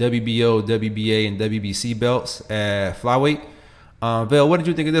the WBO, WBA, and WBC belts at flyweight. Vel, what did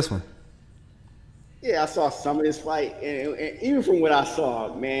you think of this one? Yeah, I saw some of this fight, and even from what I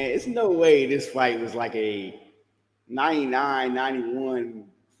saw, man, it's no way this fight was like a 99, 91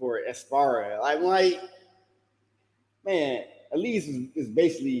 for Esparza. Like man, Elise is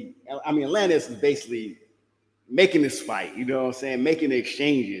basically, I mean, Atlantis is basically making this fight, you know what I'm saying? Making the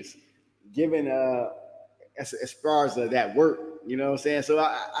exchanges, giving Esparza that work, you know what I'm saying? So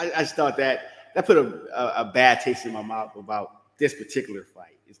I just thought that put a bad taste in my mouth about this particular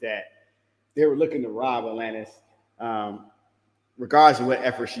fight, is that they were looking to rob Atlantis, regardless of what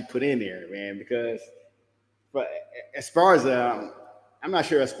effort she put in there, man, because but Esparza, I'm not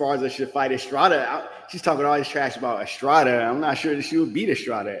sure Esparza should fight Estrada. She's talking all this trash about Estrada. I'm not sure that she would beat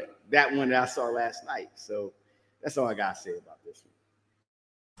Estrada, that one that I saw last night. So that's all I got to say about this one.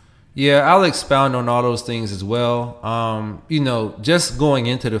 Yeah, I'll expound on all those things as well. You know, just going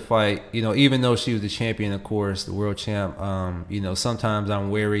into the fight, you know, even though she was the champion, of course, the world champ, you know, a lot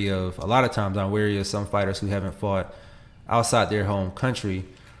of times I'm wary of some fighters who haven't fought outside their home country.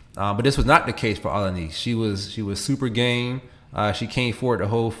 But this was not the case for Alanis. She was super game. She came forward the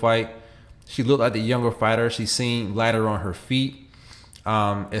whole fight. She looked like the younger fighter. She seemed lighter on her feet.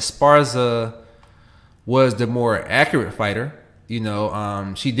 Esparza was the more accurate fighter. You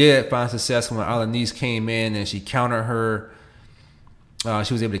know, she did find success when Alanis came in and she countered her.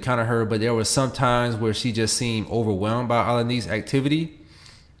 She was able to counter her, but there was some times where she just seemed overwhelmed by Alanis' activity.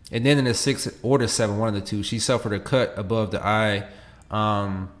 And then in the 6th or the 7th, one of the two, she suffered a cut above the eye.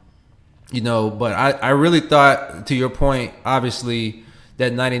 You know, but I really thought, to your point, obviously,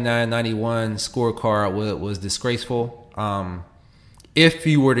 that 99-91 scorecard was disgraceful. If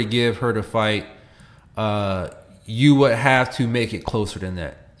you were to give her the fight, you would have to make it closer than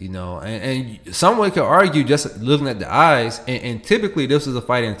that, you know. And someone could argue, just looking at the eyes, and typically this was a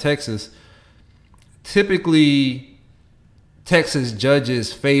fight in Texas. Typically, Texas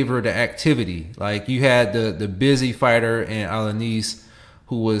judges favor the activity. Like, you had the busy fighter and Alanis,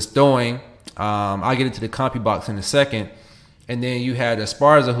 who was throwing. I'll get into the CompuBox in a second. And then you had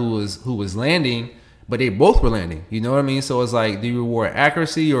Esparza who was landing, but they both were landing. You know what I mean? So it's like, do you reward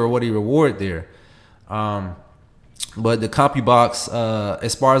accuracy or what do you reward there? But the CompuBox,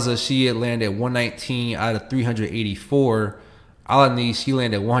 Esparza, she had landed 119 out of 384. Alanis, she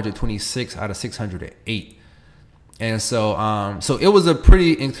landed 126 out of 608. And so so it was a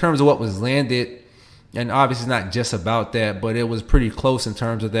pretty, in terms of what was landed, and obviously it's not just about that, but it was pretty close in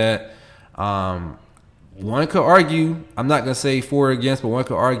terms of that. One could argue, I'm not going to say for or against, but one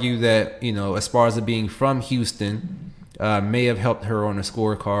could argue that, you know, Esparza being from Houston may have helped her on the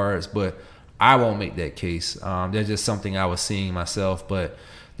scorecards, but I won't make that case. That's just something I was seeing myself. But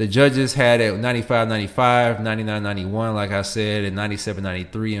the judges had it 95-95, 99-91, like I said, and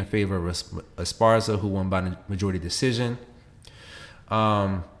 97-93 in favor of Esparza, who won by majority decision.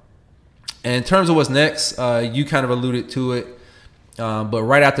 And in terms of what's next, you kind of alluded to it. But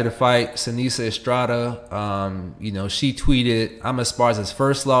right after the fight, Seniesa Estrada, you know, she tweeted, "I'm Esparza's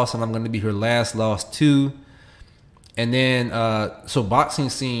first loss, and I'm going to be her last loss too." And then, so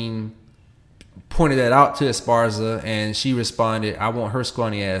Boxing Scene pointed that out to Esparza, and she responded, "I want her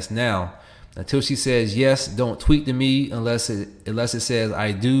scrawny ass now. Until she says yes, don't tweet to me unless it says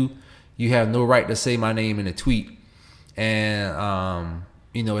I do. You have no right to say my name in a tweet." And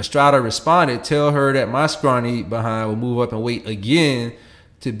you know, Estrada responded, "Tell her that my scrawny behind will move up and wait again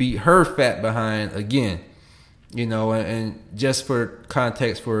to beat her fat behind again." You know, and just for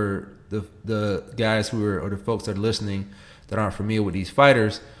context for the guys who are, or the folks that are listening that aren't familiar with these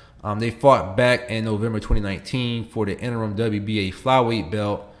fighters, they fought back in November 2019 for the interim WBA flyweight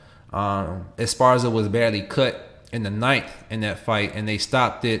belt. Esparza was badly cut in the 9th in that fight, and they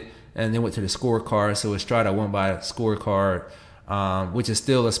stopped it, and then went to the scorecard. So Estrada won by scorecard, which is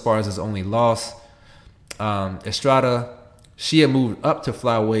still Esparza's only loss. Estrada, she had moved up to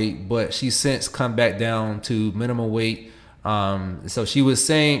flyweight, but she's since come back down to minimum weight. So she was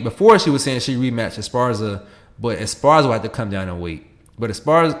saying, before she was saying she rematched Esparza, but Esparza had to come down in weight. But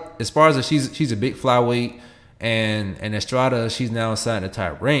Esparza, she's a big flyweight, and Estrada, she's now assigned a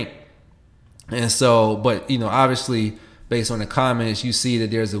top rank. And so, but you know, obviously, based on the comments, you see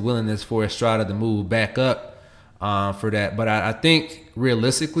that there's a willingness for Estrada to move back up for that. But I think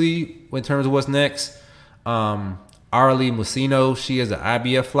realistically, in terms of what's next, Arely Musino, she is an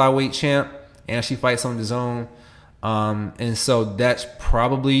IBF flyweight champ, and she fights on his own. And so that's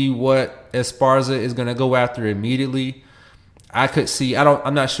probably what Esparza is going to go after immediately. I could see,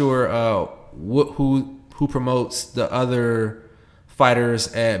 I'm not sure who promotes the other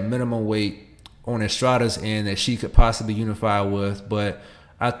fighters at minimum weight on Estrada's end that she could possibly unify with. But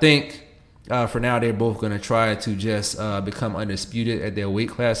I think for now they're both going to try to just become undisputed at their weight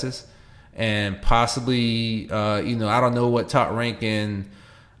classes, and possibly I don't know what top ranking.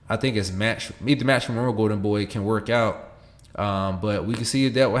 I think it's either Match from or Golden Boy can work out. But we can see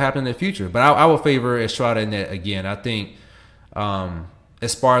if that will happen in the future. But I will favor Estrada in that again. I think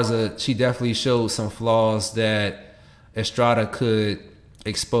Esparza, she definitely showed some flaws that Estrada could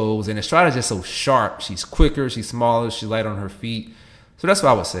expose. And Estrada's just so sharp. She's quicker, she's smaller, she's light on her feet. So that's what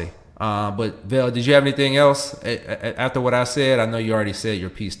I would say. But Vel, did you have anything else after what I said? I know you already said your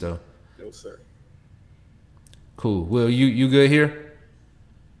piece though. No, sir. Cool. Will, you good here?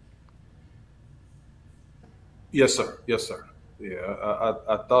 Yes, sir. Yes, sir. Yeah,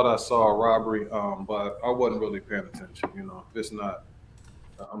 I thought I saw a robbery, but I wasn't really paying attention. If it's not,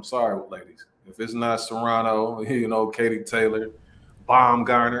 I'm sorry, ladies. If it's not Serrano, Katie Taylor,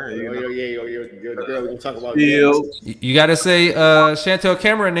 Baumgartner, You're the girl we're gonna talk about. Fields. You got to say Chantel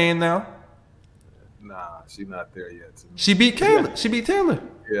Cameron name now. Nah, she's not there yet. To me. She beat Taylor. She beat Taylor.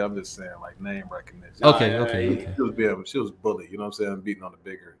 Yeah, I'm just saying, like name recognition. Okay. She was bullied. You know what I'm saying? Beating on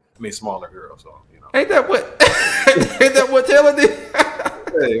the smaller girls. So Ain't that what Taylor did?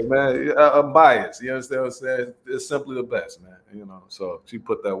 Hey man, I'm biased. You understand what I'm saying? It's simply the best, man. So she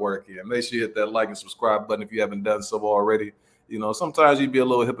put that work in. Make sure you hit that like and subscribe button if you haven't done so already. Sometimes you'd be a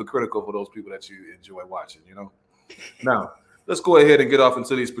little hypocritical for those people that you enjoy watching. Now let's go ahead and get off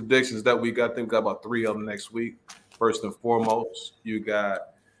into these predictions that we got. I think we got about 3 of them next week. First and foremost, you got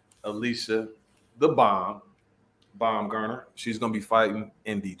Alicia the Baumgartner. She's gonna be fighting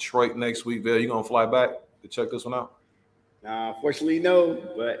in Detroit next week. Vel, you gonna fly back to check this one out? Unfortunately, no.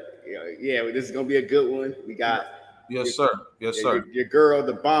 But this is gonna be a good one. We got yes, sir. Your girl,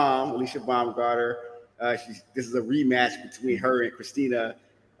 the Bomb, Alicia Baumgartner. This is a rematch between her and Christina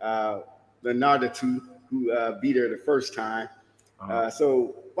Leonardo, who beat her the first time.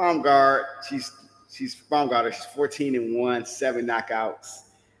 So Baumgartner, she's 14-1, 7 knockouts.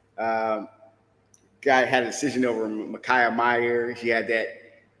 Guy had a decision over Micaiah Meyer. She had that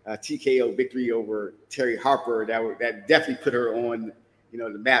TKO victory over Terry Harper that definitely put her on, the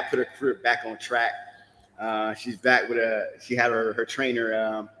map, put her back on track. She's back she had her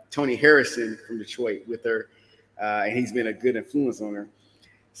trainer Tony Harrison from Detroit with her, and he's been a good influence on her.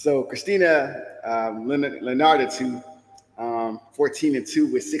 So Christina Leonardo,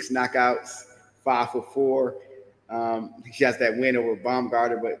 14-2 with 6 knockouts, 5-4. She has that win over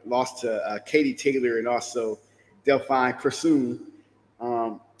Baumgartner, but lost to Katie Taylor and also Delphine Persoon.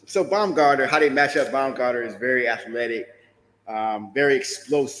 So Baumgartner, how they match up, Baumgartner is very athletic, very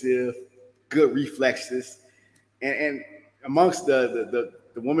explosive, good reflexes. And amongst the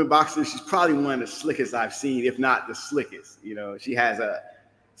women boxers, she's probably one of the slickest I've seen, if not the slickest. She has an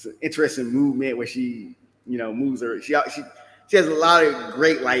interesting movement where she, moves her. She has a lot of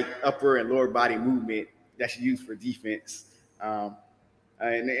great upper and lower body movement that she used for defense. And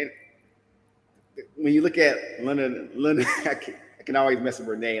when you look at Leonard, I can always mess up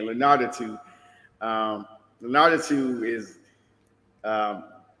her name. Leonardo is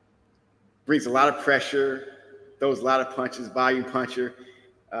brings a lot of pressure, throws a lot of punches, volume puncher.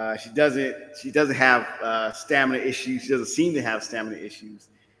 She doesn't have stamina issues. She doesn't seem to have stamina issues,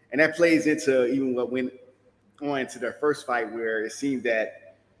 and that plays into even what went on into their first fight, where it seemed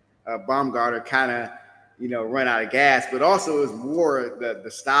that Baumgartner kind of run out of gas, but also it was more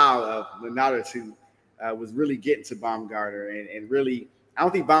the style of Leonardo was really getting to Baumgartner, and really I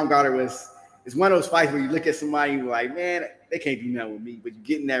don't think Baumgartner it's one of those fights where you look at somebody and you're like, man, they can't do nothing with me, but you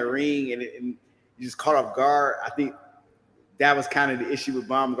get in that ring and you just caught off guard. I think that was kind of the issue with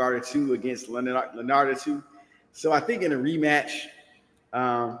Baumgartner too against Leonardo too. So I think in a rematch,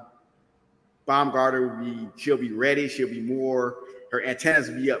 Baumgartner she'll be ready. She'll be more. Her antennas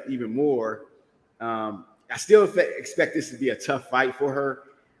will be up even more. I still expect this to be a tough fight for her.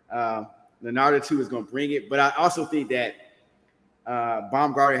 Leonardo is going to bring it, but I also think that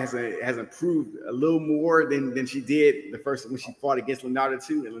Baumgartner has improved a little more than she did the first when she fought against Leonardo,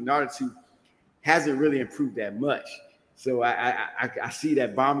 and Leonardo hasn't really improved that much. So I see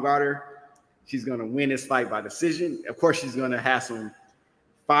that Baumgartner, she's going to win this fight by decision. Of course, she's going to have some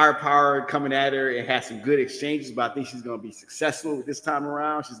firepower coming at her and have some good exchanges, but I think she's going to be successful this time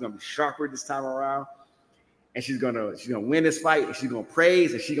around. She's going to be sharper this time around, and she's going to win this fight. And she's going to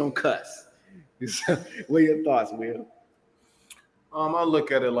praise and she's going to cuss. What are your thoughts, Will? I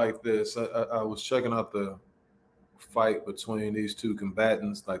look at it like this. I was checking out the fight between these two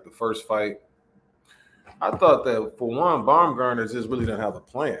combatants, like the first fight. I thought that for one, Baumgartner just really didn't have a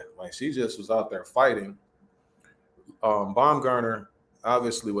plan. Like she just was out there fighting. Baumgartner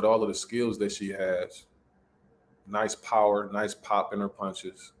obviously with all of the skills that she has, nice power, nice pop in her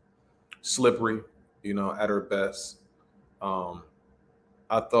punches, slippery, at her best. Um,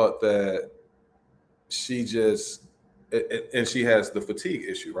 I thought that she just, and she has the fatigue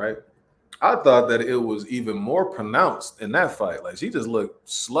issue, right? I thought that it was even more pronounced in that fight. Like she just looked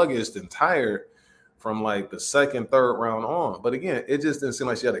sluggish and tired from like the second, third round on. But again, it just didn't seem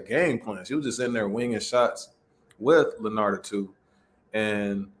like she had a game plan. She was just in there winging shots with Lenarda too.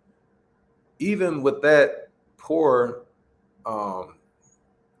 And even with that poor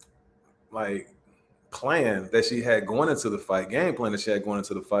like plan that she had going into the fight, game plan that she had going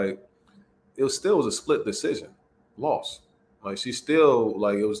into the fight, it was a split decision, loss. Like she still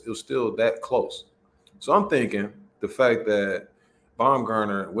like it was still that close. So I'm thinking the fact that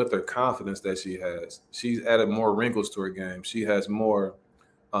Baumgartner, with her confidence that she has, she's added more wrinkles to her game. She has more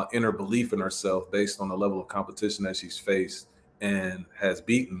inner belief in herself based on the level of competition that she's faced and has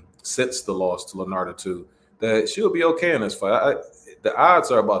beaten since the loss to Lenarda too. That she'll be okay in this fight. The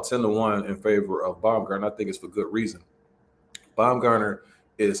odds are about 10-1 in favor of Baumgartner. I think it's for good reason. Baumgartner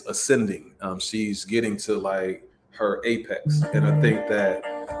is ascending. She's getting to like her apex, and I think that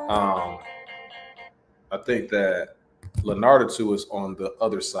Lenarda too is on the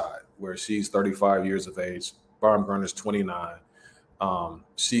other side where she's 35 years of age. Baumgartner's 29.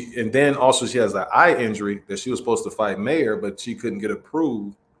 She has an eye injury that she was supposed to fight Mayer, but she couldn't get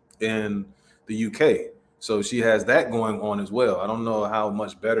approved in the UK. So she has that going on as well. I don't know how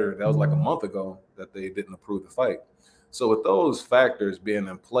much better. That was like a month ago that they didn't approve the fight. So with those factors being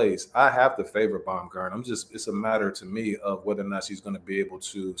in place, I have to favor Baumgartner. It's a matter to me of whether or not she's going to be able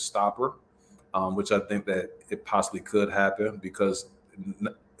to stop her, which I think that it possibly could happen because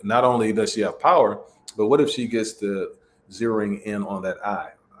not only does she have power, but what if she gets to zeroing in on that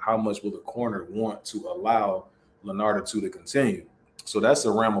eye? How much will the corner want to allow Lenarda to continue? So that's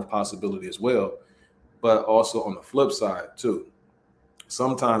a realm of possibility as well. But also on the flip side too,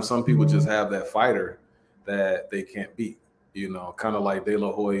 sometimes some people just have that fighter that they can't beat, kind of like De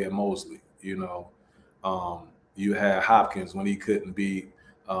La Hoya and Mosley. You had Hopkins when he couldn't beat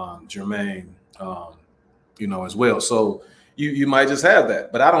Jermaine, as well. So you might just have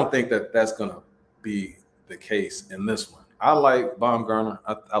that, but I don't think that that's going to be the case in this one. I like Baumgartner.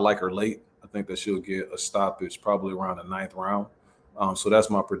 I like her late. I think that she'll get a stoppage probably around the 9th round. So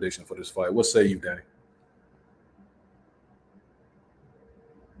that's my prediction for this fight. What say you, Danny?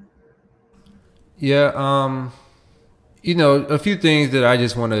 Yeah, a few things that I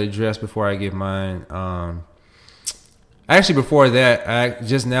just want to address before I give mine. Actually, before that,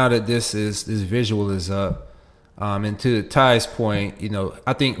 just now that this visual is up, and to Ty's point,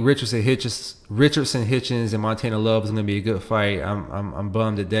 I think Richardson Hitchens and Montana Love is going to be a good fight. I'm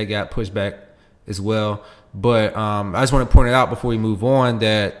bummed that got pushed back as well, but I just want to point it out before we move on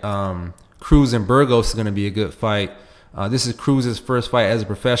that Cruz and Burgos is going to be a good fight. This is Cruz's first fight as a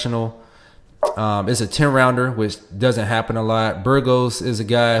professional. It's a 10-rounder, which doesn't happen a lot. Burgos is a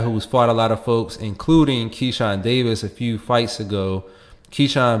guy who's fought a lot of folks, including Keyshawn Davis a few fights ago.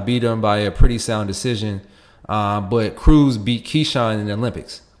 Keyshawn beat him by a pretty sound decision, but Cruz beat Keyshawn in the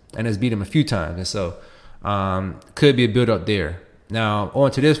Olympics and has beat him a few times. And so could be a build-up there. Now,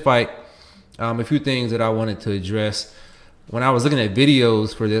 on to this fight, a few things that I wanted to address. When I was looking at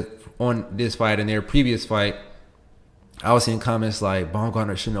videos on this fight and their previous fight, I was seeing comments like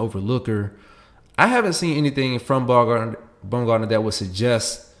Baumgartner shouldn't overlook her. I haven't seen anything from Baumgartner that would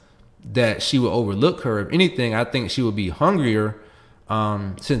suggest that she would overlook her. If anything, I think she would be hungrier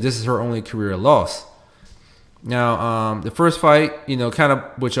since this is her only career loss. Now, the first fight, kind of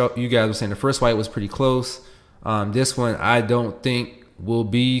what you guys were saying, the first fight was pretty close. This one, I don't think will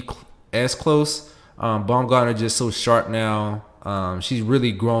be as close. Baumgartner just so sharp now. She's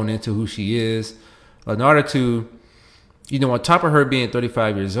really grown into who she is. Lenarda too. On top of her being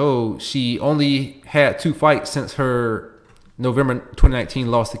 35 years old, she only had 2 fights since her November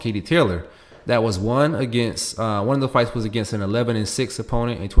 2019 loss to Katie Taylor. That was one of the fights was against an 11-6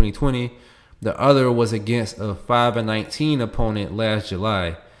 opponent in 2020. The other was against a 5-19 opponent last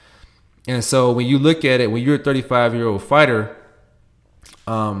July. And so when you look at it, when you're a 35-year-old fighter,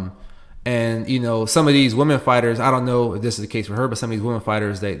 and some of these women fighters, I don't know if this is the case for her, but some of these women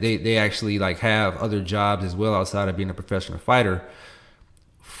fighters, they actually like have other jobs as well outside of being a professional fighter.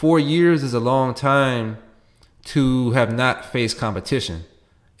 4 years is a long time to have not faced competition,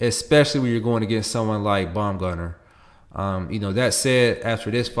 especially when you're going against someone like Baumgartner. That said,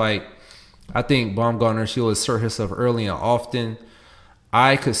 after this fight, I think Baumgartner, she'll assert herself early and often.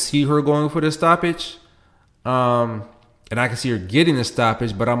 I could see her going for the stoppage. And I can see her getting the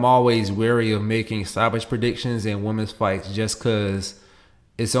stoppage, but I'm always wary of making stoppage predictions in women's fights just because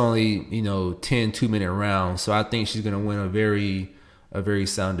it's only 10 2-minute rounds. So I think she's gonna win a very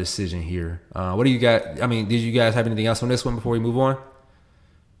sound decision here. What do you got? I mean, did you guys have anything else on this one before we move on?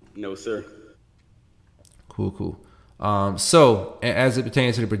 No, sir. Cool. So as it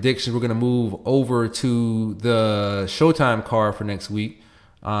pertains to the predictions, we're gonna move over to the Showtime card for next week.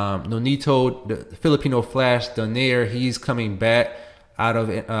 Nonito, the Filipino Flash Donaire, he's coming back out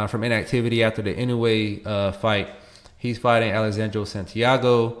of from inactivity after the Inoue fight. He's fighting Alexandro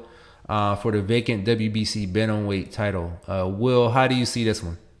Santiago for the vacant WBC bantamweight title. Will, how do you see this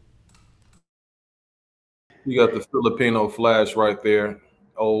one? You got the Filipino Flash right there,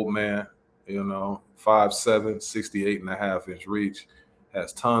 old man, 5'7", 68.5-inch reach,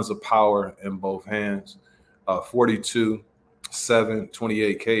 has tons of power in both hands. 42-7,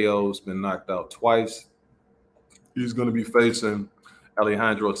 28 KOs, been knocked out twice. He's going to be facing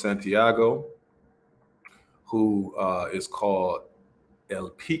Alejandro Santiago, who is called El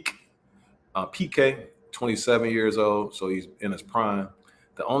Pique, PK, 27 years old, so he's in his prime.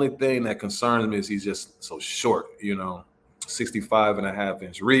 The only thing that concerns me is he's just so short,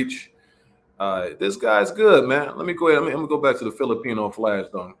 65.5-inch reach. This guy's good, man. Let me go ahead. Let me go back to the Filipino Flash,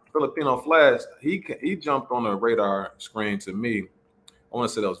 though. Filipino Flash, he jumped on the radar screen to me. I want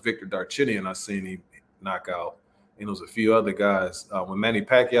to say that was Victor Darchinyan. I seen him knock out. And there was a few other guys. When Manny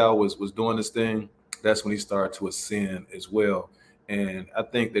Pacquiao was doing this thing, that's when he started to ascend as well. And I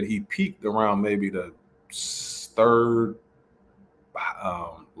think that he peaked around maybe the third,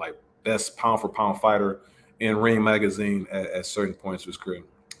 best pound for pound fighter in Ring Magazine at certain points of his career.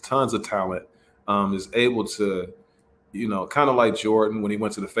 Tons of talent. Is able to, kind of like Jordan when he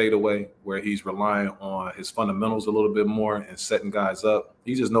went to the fadeaway, where he's relying on his fundamentals a little bit more and setting guys up.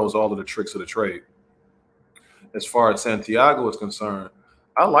 He just knows all of the tricks of the trade. As far as Santiago is concerned,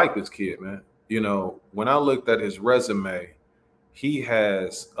 I like this kid, man. When I looked at his resume, he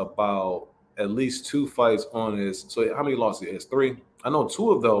has about at least 2 fights on his. So how many losses? He has 3. I know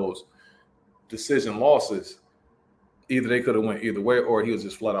 2 of those decision losses. Either they could have went either way, or he was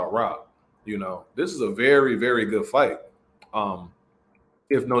just flat out robbed. This is a very, very good fight.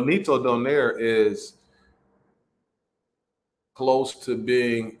 If Nonito Donaire is close to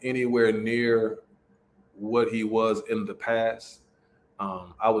being anywhere near what he was in the past,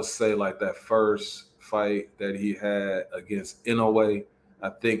 I would say like that first fight that he had against Inoue, I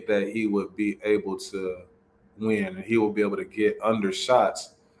think that he would be able to win, and he will be able to get under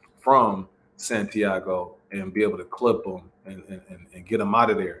shots from Santiago and be able to clip him and get him out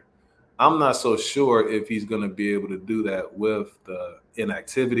of there. I'm not so sure if he's going to be able to do that with the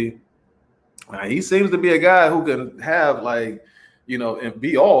inactivity. He seems to be a guy who can have and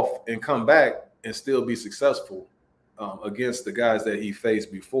be off and come back and still be successful against the guys that he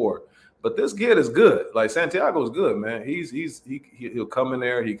faced before. But this kid is good. Like, Santiago is good, man. He'll come in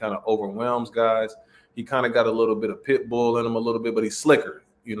there. He kind of overwhelms guys. He kind of got a little bit of Pitbull in him a little bit, but he's slicker,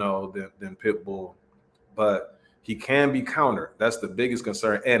 than Pitbull. But he can be countered. That's the biggest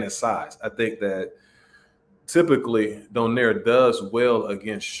concern, and his size. I think that typically Donaire does well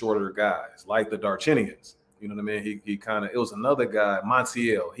against shorter guys, like the Darchinians. You know what I mean? He kind of, it was another guy,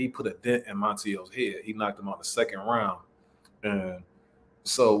 Montiel. He put a dent in Montiel's head. He knocked him out the second round. And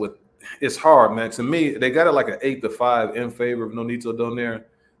so it's hard, man. To me, they got it like an 8-5 in favor of Nonito Donaire,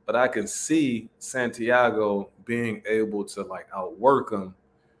 but I can see Santiago being able to outwork him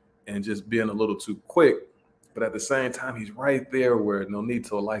and just being a little too quick. But at the same time, he's right there where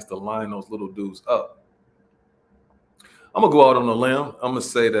Nonito likes to line those little dudes up. I'm going to go out on a limb. I'm going to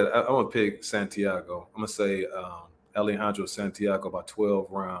say that I'm going to pick Santiago. I'm going to say Alejandro Santiago by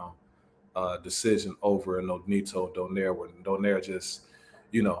 12-round decision over Nonito Donaire, where Donaire just,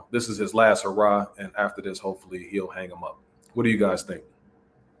 this is his last hurrah. And after this, hopefully he'll hang him up. What do you guys think?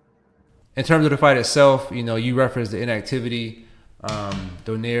 In terms of the fight itself, you referenced the inactivity.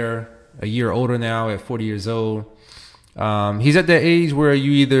 Donaire, a year older now at 40 years old. He's at that age where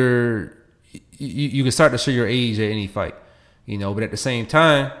you can start to show your age at any fight, but at the same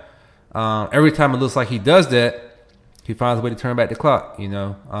time, every time it looks like he does that, he finds a way to turn back the clock,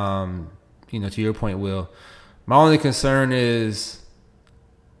 to your point, Will. My only concern is,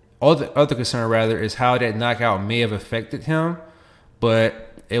 other concern is how that knockout may have affected him, but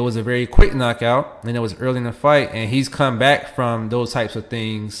it was a very quick knockout, and it was early in the fight, and he's come back from those types of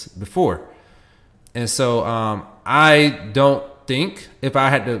things before. And so I don't think, if I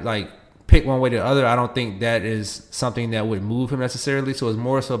had to pick one way or the other, I don't think that is something that would move him necessarily. So it's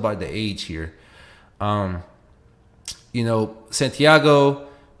more so about the age here. Santiago,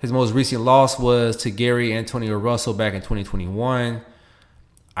 his most recent loss was to Gary Antonio Russell back in 2021.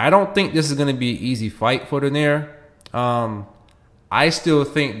 I don't think this is going to be an easy fight for Donaire. I still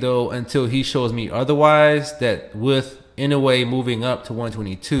think, though, until he shows me otherwise, that with Inoue moving up to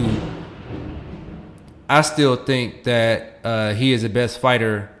 122, I still think that he is the best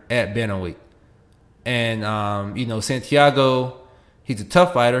fighter at bantamweight. And, Santiago, he's a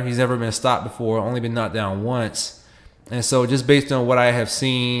tough fighter. He's never been stopped before, only been knocked down once. And so just based on what I have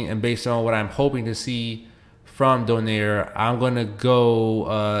seen and based on what I'm hoping to see from Donaire, I'm going to go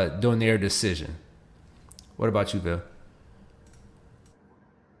Donaire decision. What about you, Bill?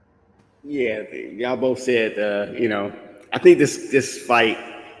 Yeah, y'all both said, I think this fight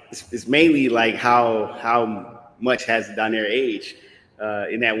is mainly like how much has Donaire aged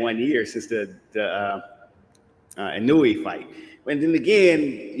in that 1 year since the Inoue fight. And then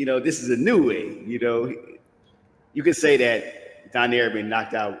again, this is Inoue. You could say that Donaire been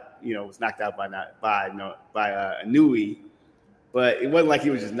knocked out, was knocked out by Inoue, but it wasn't like he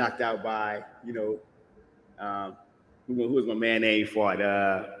was just knocked out by, who was my man name fought?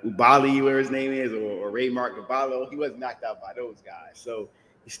 Ubali, whatever his name is, or Ray Mark Gaballo. He wasn't knocked out by those guys. So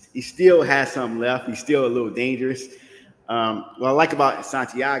he still has something left. He's still a little dangerous. What I like about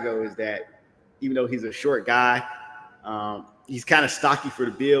Santiago is that even though he's a short guy, he's kind of stocky for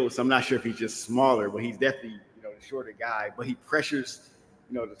the build. So I'm not sure if he's just smaller, but he's definitely, the shorter guy. But he pressures,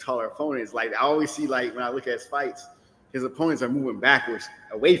 the taller opponents. Like I always see, like when I look at his fights, his opponents are moving backwards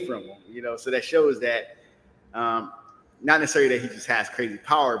away from him. So that shows that not necessarily that he just has crazy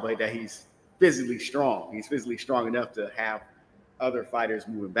power, but that he's physically strong. He's physically strong enough to have other fighters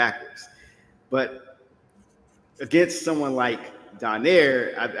moving backwards. But against someone like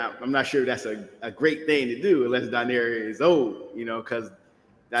Donaire, I'm not sure that's a great thing to do unless Donaire is old, because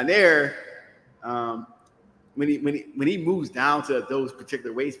Donaire, when he moves down to those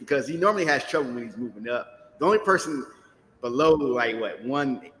particular weights, because he normally has trouble when he's moving up. The only person below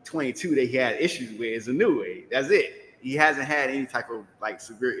 122 that he had issues with is Inoue. That's it. He hasn't had any type of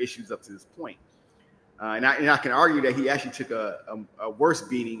severe issues up to this point. And I can argue that he actually took a worse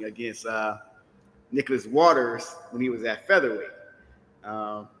beating against Nicholas Waters when he was at featherweight.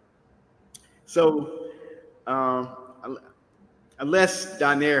 Unless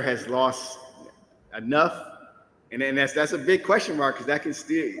Donaire has lost enough, and then that's a big question mark, because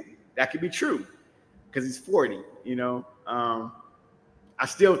that could be true because he's 40. I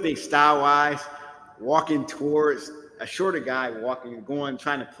still think style-wise, walking towards a shorter guy,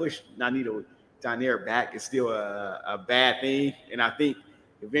 trying to push Donaire back is still a bad thing. And I think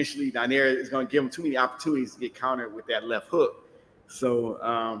eventually Donaire is going to give him too many opportunities to get countered with that left hook. So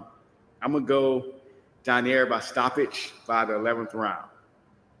I'm going to go Donaire by stoppage by the 11th round.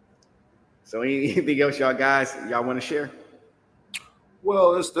 So anything else y'all want to share?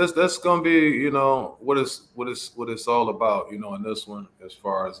 Well, that's going to be, what it's all about, in this one, as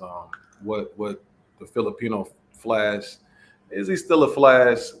far as what the Filipino Flash. Is he still a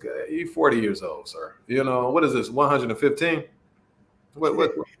Flash? He's 40 years old, sir. What is this, 115?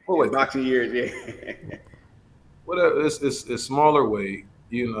 What boxing years, yeah. Whatever, it's smaller weight,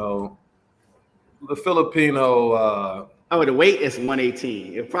 the Filipino. The weight is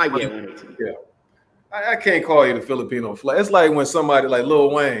 118. It'll probably be at 118. Yeah. I can't call you the Filipino Flash. It's like when somebody like Lil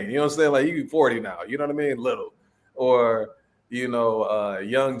Wayne, you know what I'm saying? Like you 40 now, you know what I mean? Little. Or Young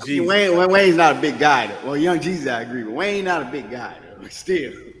Jeezy. Wayne's not a big guy, though. Well, Young Jeezy, I agree, but Wayne not a big guy, though.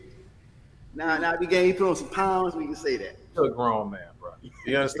 Still. Now, if he put on some pounds, we can say that. You're a grown man, bro.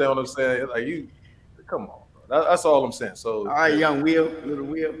 You understand what I'm saying? Like come on, bro. That's all I'm saying. So, all right, young little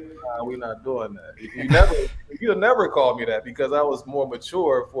Will. Nah, we're not doing that. You'll never call me that because I was more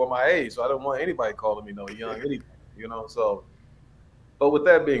mature for my age. So I don't want anybody calling me no young anything, So, but with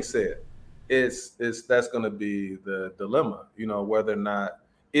that being said, that's going to be the dilemma, whether or not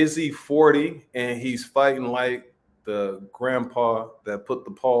is he 40 and he's fighting like the grandpa that put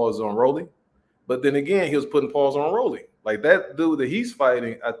the paws on Rolly, but then again he was putting paws on Rolly. Like that dude that he's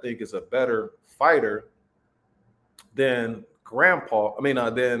fighting, I think is a better fighter than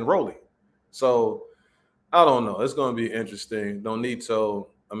than Rolly. So I don't know. It's going to be interesting. Donito,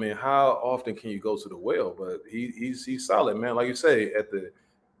 how often can you go to the well? But he's solid, man. Like you say, at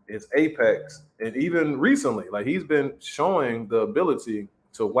its apex, and even recently, like he's been showing the ability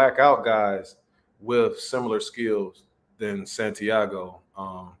to whack out guys with similar skills than Santiago.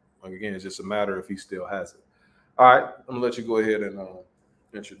 Again, it's just a matter if he still has it. All right, I'm gonna let you go ahead and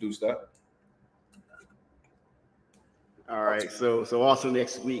introduce that. All right. So also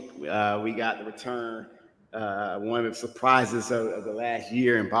next week we got the return, one of the surprises of the last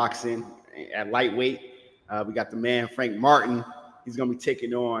year in boxing at lightweight. We got the man Frank Martin. He's going to be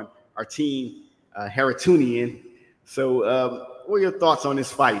taking on our team, Haratunian. So what are your thoughts on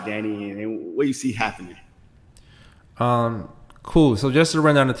this fight, Danny, and what do you see happening? Cool. So just to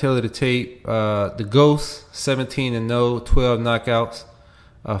run down the tail of the tape, the Ghost, 17-0, 12 knockouts,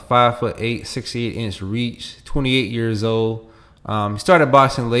 5'8", 68-inch reach, 28 years old. He started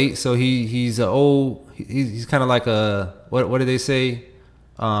boxing late, so he's an old. He's kind of like a what do they say?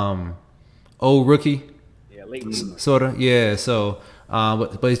 Old rookie. Yeah, late bloomer. Sorta. Yeah. So,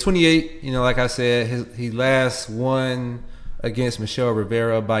 but he's 28. You know, like I said, he last won against Michel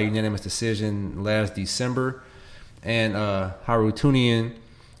Rivera by unanimous decision last December. And Harutunian,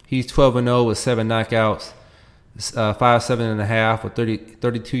 he's 12-0 with 7 knockouts, 5'7.5", with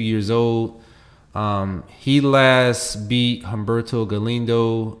 32 years old. He last beat Humberto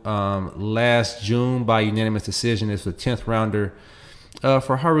Galindo last June by unanimous decision. It's the 10th rounder.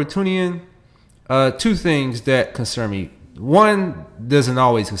 For Harutunian, two things that concern me. One doesn't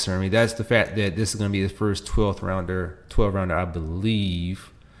always concern me. That's the fact that this is going to be the first 12 rounder, I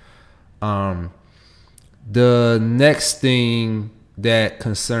believe. The next thing that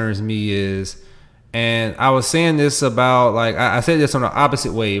concerns me is, and I was saying this about, like, I said this on the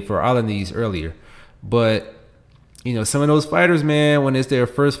opposite way for Alanis earlier, but, you know, some of those fighters, man, when it's their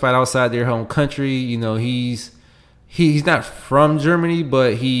first fight outside their home country, you know, he's not from Germany,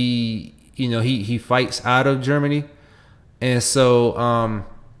 but he fights out of Germany. And so,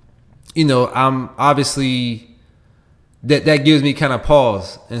 you know, I'm obviously that gives me kind of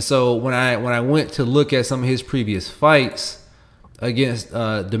pause. And so when I went to look at some of his previous fights against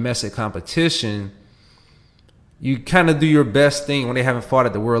domestic competition, you kind of do your best thing when they haven't fought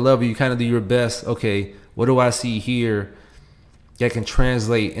at the world level. You kind of do your best. Okay, what do I see here that can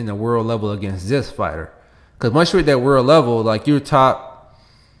translate in the world level against this fighter? Because once you're at that world level, like, you're top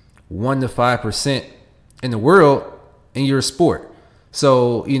 1 to 5% in the world in your sport.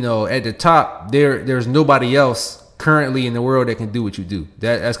 So, you know, at the top, there's nobody else currently in the world that can do what you do.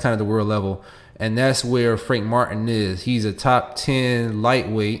 That's kind of the world level. And that's where Frank Martin is. He's a top 10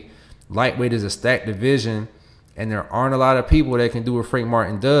 lightweight. Lightweight is a stacked division, and there aren't a lot of people that can do what Frank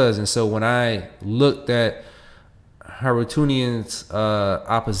Martin does. And so when I looked at Harutunian's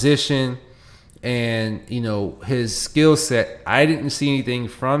opposition and, you know, his skill set, I didn't see anything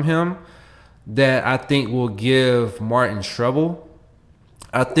from him that I think will give Martin trouble.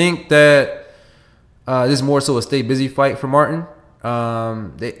 I think that this is more so a stay busy fight for Martin.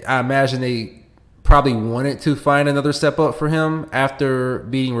 I imagine they probably wanted to find another step up for him after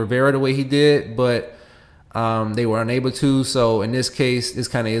beating Rivera the way he did, but they were unable to. So in this case, this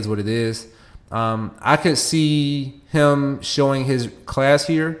kind of is what it is. I could see him showing his class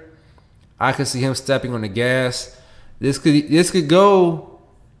here. I could see him stepping on the gas. This could go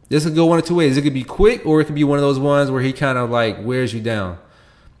one of two ways. It could be quick, or it could be one of those ones where he kind of like wears you down.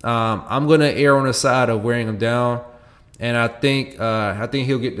 I'm gonna err on the side of wearing him down, and I think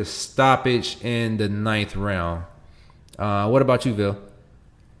he'll get the stoppage in the 9th round. What about you, Vil?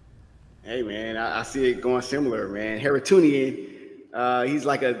 Hey, man, I see it going similar, man. Harutunian, he's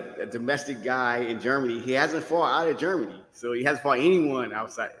like a domestic guy in Germany. He hasn't fought out of Germany, so he hasn't fought anyone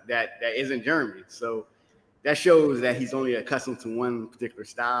outside that isn't Germany. So that shows that he's only accustomed to one particular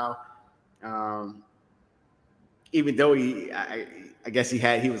style. Even though I guess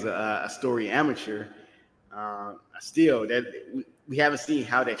he was a story amateur, still that we haven't seen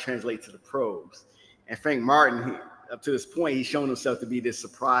how that translates to the pros. And Frank Martin, up to this point, he's shown himself to be this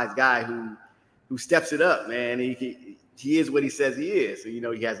surprise guy who steps it up, man. He is what he says he is. So, you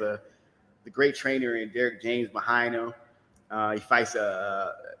know, he has the great trainer in Derek James behind him. He fights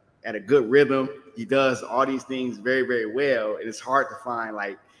at a good rhythm. He does all these things very, very well, and it's hard to find,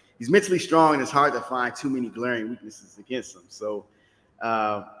 like, he's mentally strong, and it's hard to find too many glaring weaknesses against him. So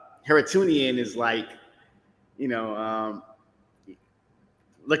Harutunian is like, you know,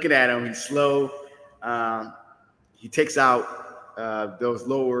 looking at him, he's slow. He takes out those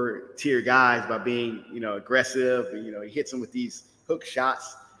lower tier guys by being, you know, aggressive. And, you know, he hits them with these hook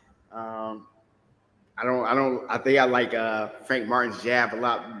shots. I think I like Frank Martin's jab a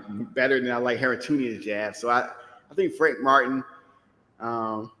lot better than I like Harutunian's jab. So I think Frank Martin,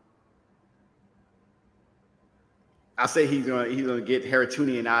 I say he's gonna get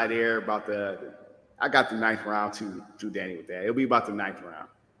Harutunian out of there I got the 9th round to Danny with that. It'll be about the 9th round.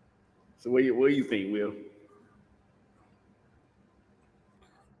 So what do you think, Will?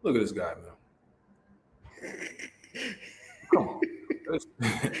 Look at this guy, man. Come on.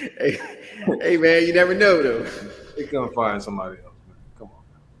 Hey, man, you never know, though. They couldn't find somebody else, man. Come on,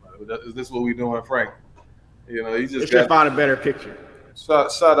 man. Is this what we doing, Frank? You know, he just got to find a better picture.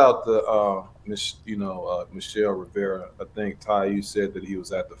 Shout out to Michel Rivera. I think, Ty, you said that he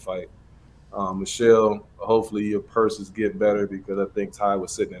was at the fight. Michelle, hopefully your purses get better, because I think Ty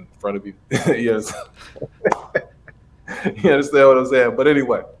was sitting in front of you. Yes. You understand what I'm saying? But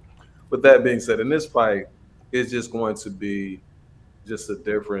anyway, with that being said, in this fight, it's just going to be just a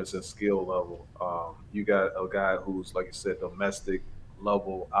difference in skill level. You got a guy who's, like you said, domestic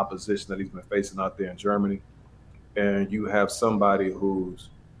level opposition that he's been facing out there in Germany, and you have somebody who's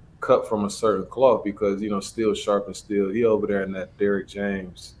cut from a certain cloth because steel sharpens steel. He over there in that Derrick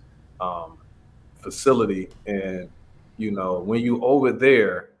James um, facility, and when you over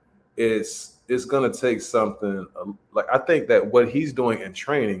there, it's gonna take something like I think that what he's doing in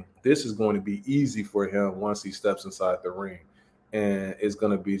training, this is going to be easy for him once he steps inside the ring, and it's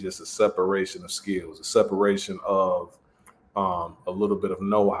going to be just a separation of skills, a separation of a little bit of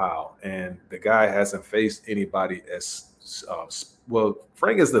know-how, and the guy hasn't faced anybody as well.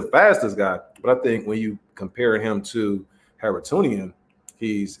 Frank is the fastest guy, but I think when you compare him to Haratunian,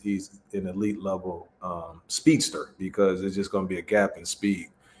 he's an elite level speedster because it's just going to be a gap in speed,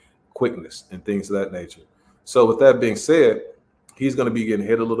 quickness, and things of that nature. So with that being said, he's going to be getting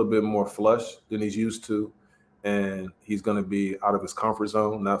hit a little bit more flush than he's used to, and he's going to be out of his comfort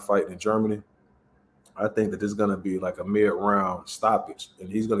zone, not fighting in Germany. I think that this is going to be like a mid-round stoppage, and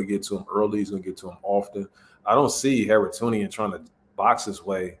he's going to get to him early. He's going to get to him often. I don't see Haratunian trying to box his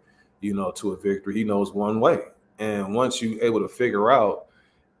way, to a victory. He knows one way, and once you're able to figure out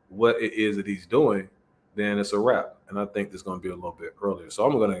what it is that he's doing, then it's a wrap. And I think this is going to be a little bit earlier. So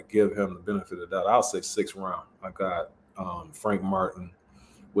I'm going to give him the benefit of the doubt. I'll say 6th round. I got Frank Martin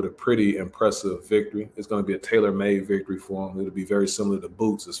with a pretty impressive victory. It's going to be a tailor-made victory for him. It'll be very similar to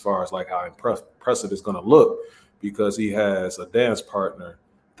Boots as far as like how impressive it's going to look, because he has a dance partner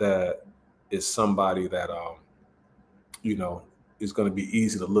that is somebody that is going to be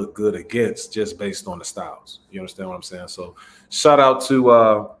easy to look good against just based on the styles. You understand what I'm saying? So shout out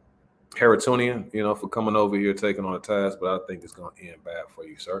to Haratunian, for coming over here, taking on a task, but I think it's going to end bad for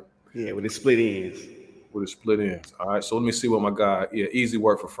you, sir. Yeah, with the split ends. With the split ends. All right, so let me see what my guy. Yeah, easy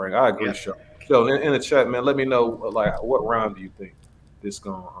work for Frank. I agree, yeah. So in the chat, man, let me know like what round do you think this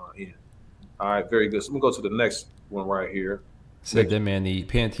going to end? All right, very good. So I'm gonna go to the next one right here. Said that man need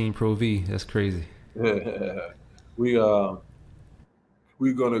Pantene Pro V. That's crazy. We're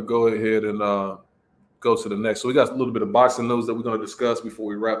gonna go ahead and go to the next. So we got a little bit of boxing news that we're gonna discuss before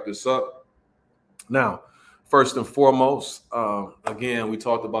we wrap this up. Now, first and foremost, again, we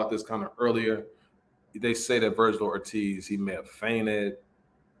talked about this kind of earlier. They say that Vergil Ortiz, he may have fainted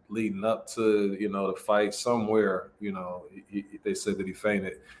leading up to, the fight somewhere, they said that he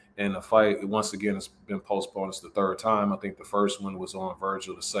fainted. And the fight, once again, has been postponed. It's the 3rd time. I think the first one was on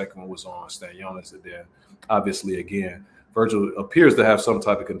Vergil. The second one was on Stanionis. And then, obviously, again, Vergil appears to have some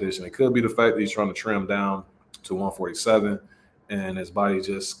type of condition. It could be the fact that he's trying to trim down to 147, and his body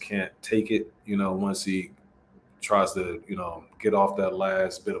just can't take it, once he tries to, get off that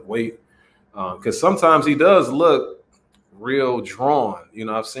last bit of weight. Because sometimes he does look real drawn.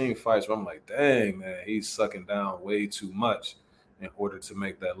 I've seen fights where I'm like, dang, man, he's sucking down way too much in order to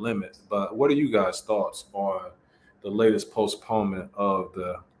make that limit. But what are you guys' thoughts on the latest postponement of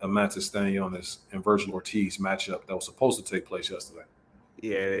the Amantis Stanionis and Vergil Ortiz matchup that was supposed to take place yesterday?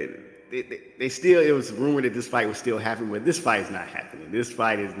 Yeah, they still, it was rumored that this fight was still happening, but this fight is not happening. This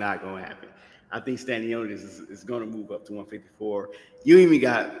fight is not going to happen. I think Stanionis is going to move up to 154. You even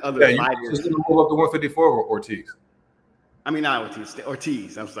got other fighters. He's going to move up to 154 or Ortiz? I mean, not Ortiz.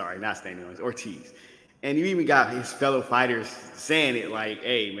 Ortiz. I'm sorry, not Stanionis. Ortiz. And you even got his fellow fighters saying it like,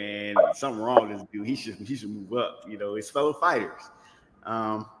 "Hey, man, something wrong with this dude. He should move up." His fellow fighters.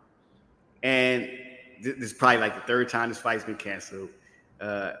 And this is probably like the 3rd time this fight's been canceled.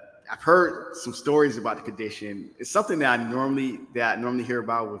 I've heard some stories about the condition. It's something that I normally hear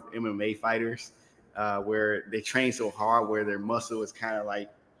about with MMA fighters, where they train so hard, where their muscle is kind of like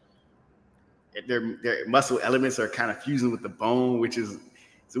their muscle elements are kind of fusing with the bone, which is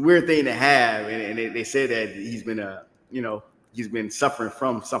it's a weird thing to have. And they say that he's been suffering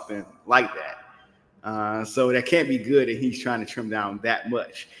from something like that. So that can't be good, and he's trying to trim down that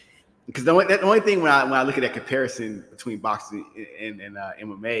much. Because the only thing when I look at that comparison between boxing and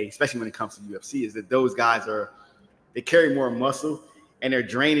MMA, especially when it comes to UFC, is that those guys they carry more muscle, and they're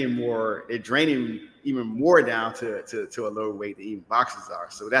draining even more down to a lower weight than even boxers are.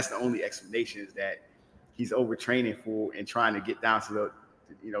 So that's the only explanation, is that he's overtraining for and trying to get down to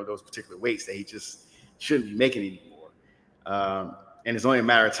those particular weights that he just shouldn't be making anymore. And it's only a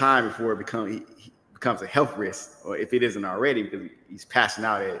matter of time before it becomes a health risk, or if it isn't already, because he's passing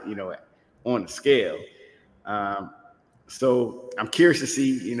out on the scale. So I'm curious to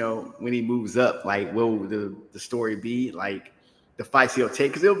see, when he moves up, like what will the story be, like the fights he'll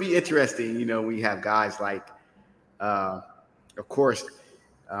take, because it'll be interesting, when you have guys like, of course,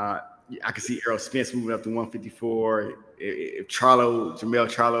 I can see Errol Spence moving up to 154. if Jamel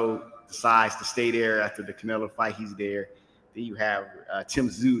Charlo decides to stay there after the Canelo fight, he's there. Then you have Tim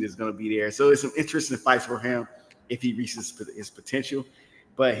Tszyu is going to be there. So it's some interesting fights for him if he reaches his potential,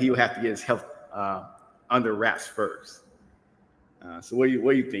 but he'll have to get his health under wraps first. So what do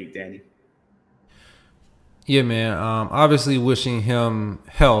you think, Danny? Yeah, man. Obviously, wishing him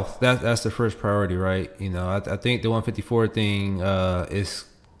health. That's the first priority, right? I think the 154 thing is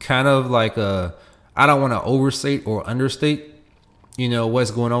kind of like I don't want to overstate or understate,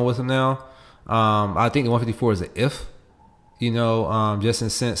 what's going on with him now. I think the 154 is an if, just in the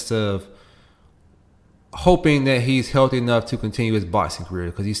sense of hoping that he's healthy enough to continue his boxing career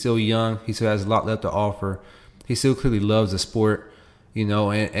because he's still young. He still has a lot left to offer. He still clearly loves the sport.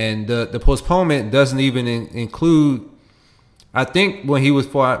 And the postponement doesn't even include. I think when he was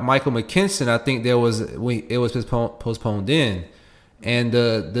fought Michael McKinson, I think it was postponed in, and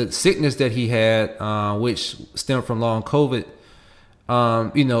the sickness that he had, which stemmed from long COVID.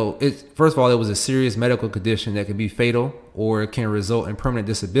 First of all, it was a serious medical condition that can be fatal or it can result in permanent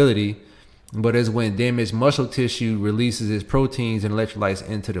disability. But it's when damaged muscle tissue releases its proteins and electrolytes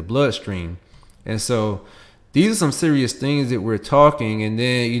into the bloodstream, and so. These are some serious things that we're talking. And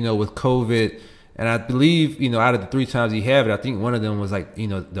then, with COVID, and I believe, out of the 3 times he had it, I think one of them was like, the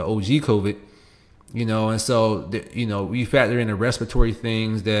OG COVID, and so, we factor in the respiratory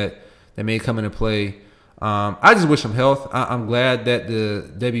things that may come into play. I just wish him health. I'm glad that the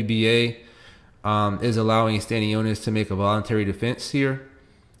WBA is allowing Stanionis to make a voluntary defense here.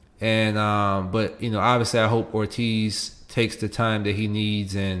 And, but, obviously I hope Ortiz takes the time that he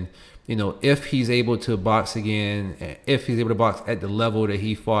needs and, if he's able to box again, if he's able to box at the level that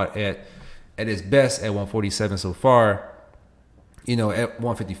he fought at his best at 147 so far, at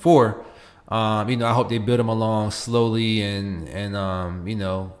 154, I hope they build him along slowly and in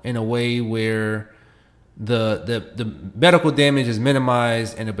a way where the medical damage is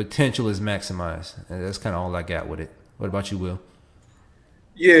minimized and the potential is maximized. And that's kind of all I got with it. What about you, Will?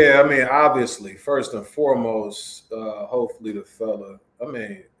 Yeah, I mean, obviously, first and foremost, hopefully the fella,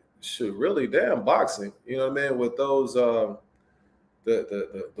 really damn boxing, with those the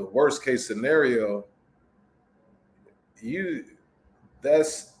worst case scenario,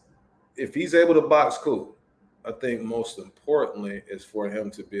 that's if he's able to box, cool. I think most importantly is for him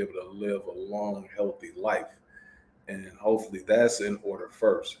to be able to live a long, healthy life. And hopefully that's in order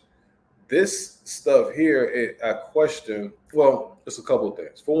first. This stuff here, I question, well, it's a couple of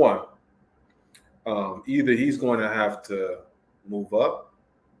things. For one, either he's going to have to move up.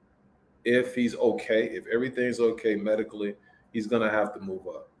 If he's okay, if everything's okay medically, he's going to have to move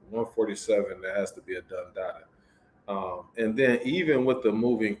up. 147, there has to be a done data. And then even with the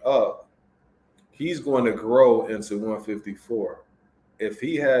moving up, he's going to grow into 154. If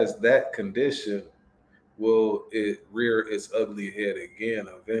he has that condition, will it rear its ugly head again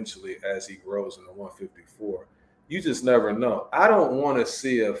eventually as he grows into 154? You just never know. I don't want to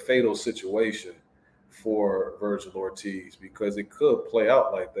see a fatal situation for Vergil Ortiz because it could play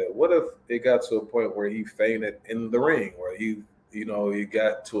out like that. What if it got to a point where he fainted in the ring, where he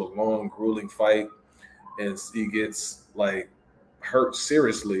got to a long, grueling fight and he gets like hurt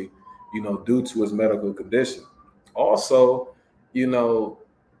seriously, due to his medical condition. Also,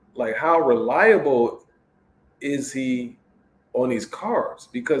 like how reliable is he on these cards?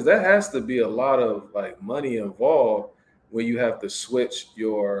 Because that has to be a lot of like money involved when you have to switch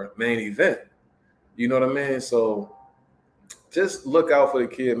your main event. You know what I mean? So just look out for the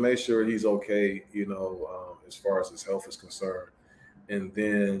kid, make sure he's okay, as far as his health is concerned. And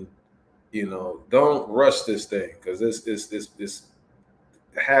then, don't rush this thing because it's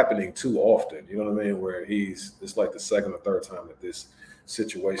happening too often. You know what I mean? Where it's like the second or third time that this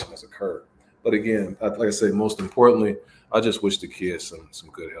situation has occurred. But again, like I say, most importantly, I just wish the kid some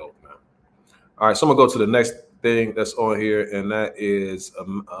good health, man. All right, so I'm gonna go to the next thing that's on here, and that is,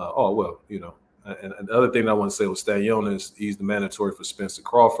 and the other thing I want to say was Stanionis. He's the mandatory for Spencer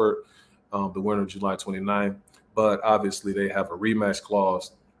Crawford, the winner of July 29th. But obviously, they have a rematch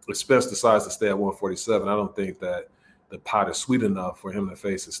clause. If Spence decides to stay at 147, I don't think that the pot is sweet enough for him to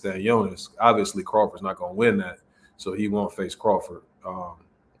face a Stanionis. Obviously, Crawford's not going to win that, so he won't face Crawford.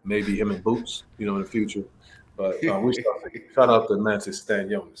 Maybe him and Boots, in the future. But we shout out to Mantis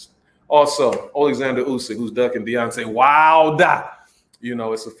Stanionis. Also, Alexander Usyk, who's ducking Deontay Wilder.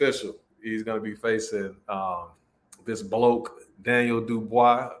 It's official. He's going to be facing this bloke, Daniel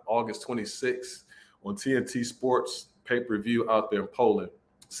Dubois, August 26th on TNT Sports pay-per-view out there in Poland.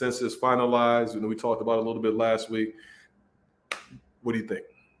 Since it's finalized, we talked about it a little bit last week. What do you think?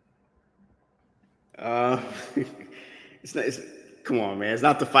 Come on, man. It's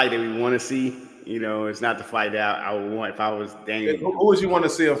not the fight that we want to see. You know, it's not the fight that I would want if I was Daniel. Who would you want to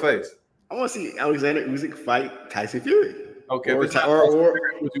see him face? I want to see Alexander Usyk fight Tyson Fury. Okay, or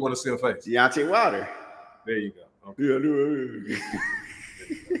who would you want to see him face? Deontay Wilder. There you go. Okay.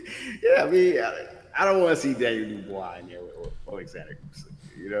 Yeah, I mean, I don't want to see Daniel Dubois in there with Alexander Usyk.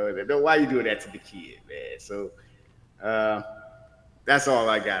 You know, why you doing that to the kid, man? So that's all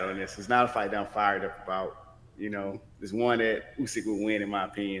I got on this. It's not a fight that I'm fired up about. You know, there's one that Usyk would win, in my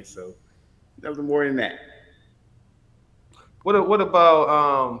opinion. So nothing more than that. What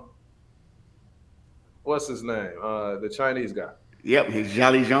about what's his name? The Chinese guy. Yep, his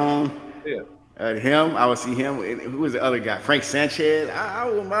Jolly John. Yeah. Him, I would see him. And who was the other guy? Frank Sanchez. I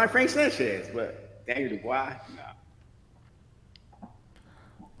wouldn't mind Frank Sanchez, but Daniel Dubois, nah.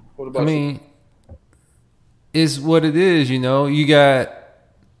 What about I mean, it's what it is, you know. You got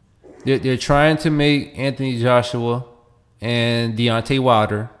they're trying to make Anthony Joshua and Deontay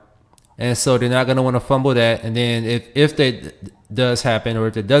Wilder, and so they're not gonna want to fumble that. And then if that does happen, or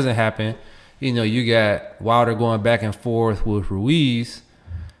if it doesn't happen, you know, you got Wilder going back and forth with Ruiz.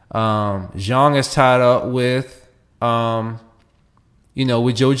 Zhang is tied up with,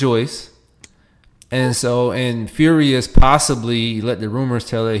 with Joe Joyce. And so, and Fury is possibly, let the rumors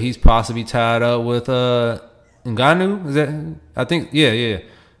tell it, he's possibly tied up with Ngannou. Is that? I think, yeah.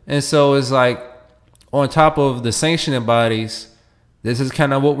 And so it's like, on top of the sanctioning bodies, this is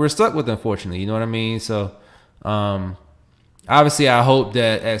kind of what we're stuck with, unfortunately. You know what I mean? So, obviously, I hope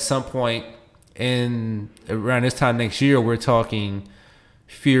that at some point around this time next year, we're talking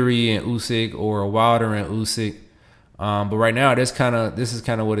Fury and Usyk or Wilder and Usyk. But right now, this is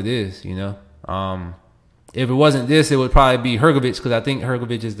kind of what it is, you know. If it wasn't this, it would probably be Hrgovic, because I think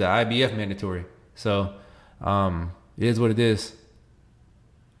Hrgovic is the IBF mandatory. So it is what it is.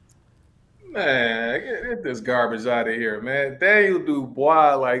 Man, get this garbage out of here, man. Daniel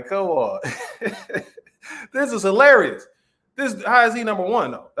Dubois, like, come on. This is hilarious. How is he number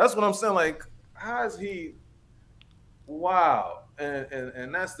one, though? That's what I'm saying. Like, how is he? Wow.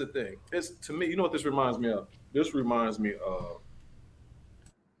 And that's the thing. It's, to me, you know what this reminds me of? This reminds me of,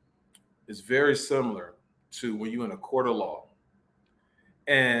 it's very similar to when you're in a court of law.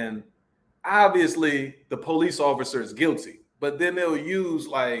 And obviously the police officer is guilty, but then they'll use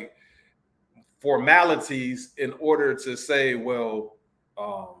like formalities in order to say, well,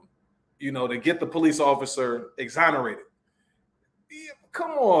 to get the police officer exonerated. Yeah,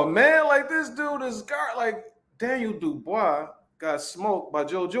 come on, man. Like, this dude is like Daniel Dubois got smoked by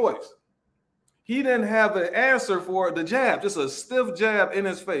Joe Joyce. He didn't have an answer for the jab, just a stiff jab in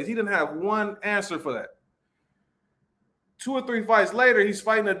his face. He didn't have one answer for that. 2 or 3 fights later, he's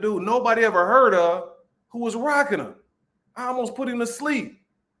fighting a dude nobody ever heard of who was rocking him. I almost put him to sleep.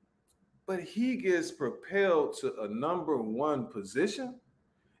 But he gets propelled to a number one position,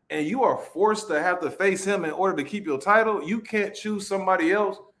 and you are forced to have to face him in order to keep your title. You can't choose somebody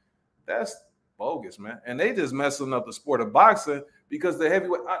else. That's bogus, man. And they just messing up the sport of boxing because the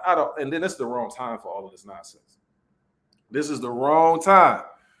heavyweight, and then it's the wrong time for all of this nonsense. This is the wrong time.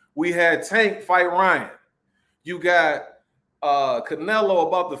 We had Tank fight Ryan. You got Canelo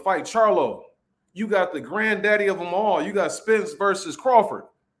about to fight Charlo. You got the granddaddy of them all. You got Spence versus Crawford.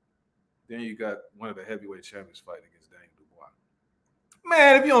 Then you got one of the heavyweight champions fighting against Daniel Dubois.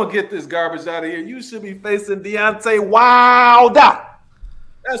 Man, if you don't get this garbage out of here, you should be facing Deontay Wilder.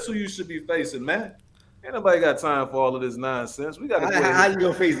 That's who you should be facing, man. Ain't nobody got time for all of this nonsense. We got to. How you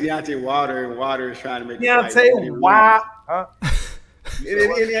gonna face Deontay Wilder and Wilder is trying to make Deontay Wilder? Huh?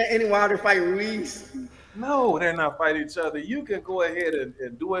 Any Wilder fight Ruiz? No, they're not fighting each other. You can go ahead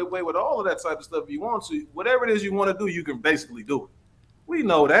and do away with all of that type of stuff if you want to. Whatever it is you want to do, you can basically do it. We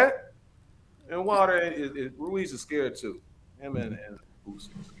know that. And Wilder, Ruiz is scared too. Him and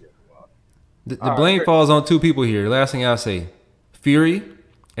Usyk is scared of Wilder. The blame falls on two people here. Last thing I'll say, Fury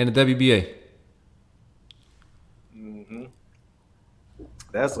and the WBA. Mm-hmm.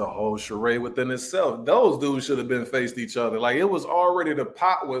 That's a whole charade within itself. Those dudes should have been faced each other. Like, it was already, the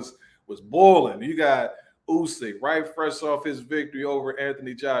pot was boiling. You got Usyk right fresh off his victory over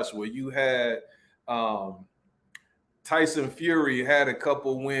Anthony Joshua. You had Tyson Fury had a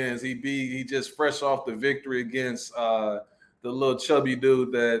couple wins. He just fresh off the victory against the little chubby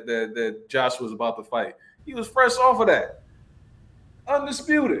dude that Joshua was about to fight. He was fresh off of that.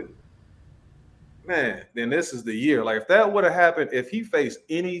 Undisputed. Man, then this is the year. Like, if that would have happened, if he faced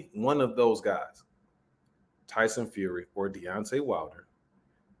any one of those guys, Tyson Fury or Deontay Wilder,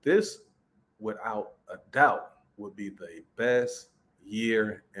 this, without a doubt, would be the best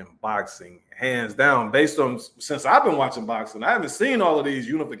year in boxing, hands down, based on, since I've been watching boxing. I haven't seen all of these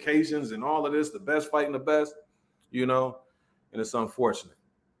unifications and all of this, the best fighting the best, and it's unfortunate.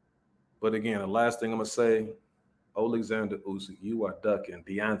 But again, the last thing I'm gonna say, Alexander Usyk, you are ducking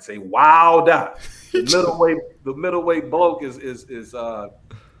Deontay Wilder. The middleweight bloke is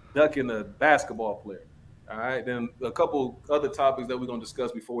ducking a basketball player. All right, then a couple other topics that we're gonna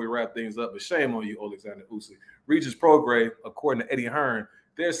discuss before we wrap things up. But shame on you, Alexander Usyk. Regis Prograis, according to Eddie Hearn,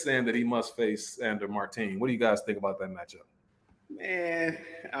 they're saying that he must face Sandor Martin. What do you guys think about that matchup? Man,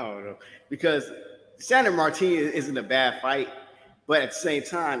 I don't know, because Sandor Martin isn't a bad fight, but at the same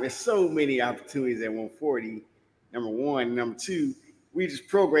time, there's so many opportunities at 140. Number one, number two, we just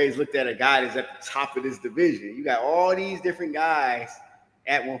Prograis looked at a guy that's at the top of this division. You got all these different guys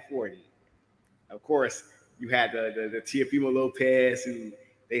at 140. Of course, you had the Teofimo Lopez, who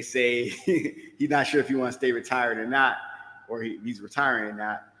they say he's not sure if he wants to stay retired or not, or he's retiring or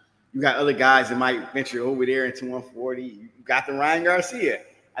not. You got other guys that might venture over there into 140. You got the Ryan Garcia.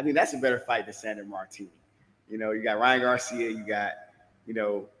 I think that's a better fight than Sandor Martin. You know, you got Ryan Garcia. You got, you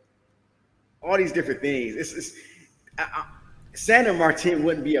know, all these different things. Sandor Martin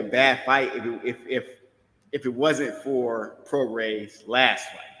wouldn't be a bad fight if it wasn't for Prograis' last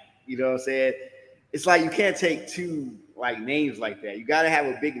fight. You know what I'm saying? It's like you can't take two like names like that. You got to have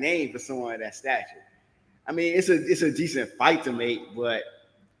a big name for someone of that stature. I mean, it's a decent fight to make, but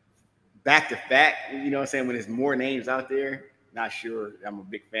back to back, you know what I'm saying? When there's more names out there, not sure I'm a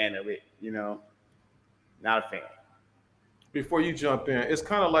big fan of it, you know? Not a fan. Before you jump in, it's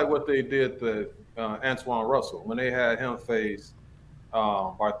kind of like what they did to Antoine Russell when they had him face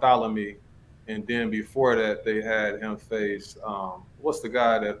Bartholomew, and then before that they had him face what's the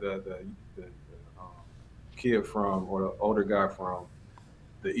guy that the kid from, or the older guy from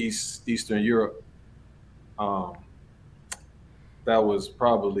the Eastern Europe. That was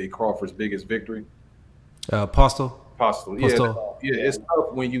probably Crawford's biggest victory. Postal. Yeah, it's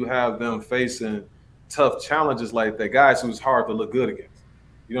tough when you have them facing tough challenges like that, guys who's hard to look good against.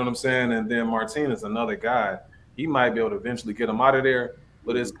 You know what I'm saying? And then Martin is another guy. He might be able to eventually get him out of there,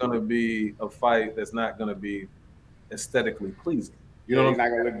 but it's going to be a fight that's not going to be aesthetically pleasing. You know, it's not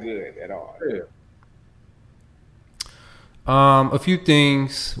going to look good at all. Yeah. A few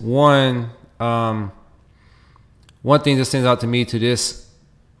things. One thing that stands out to me to this,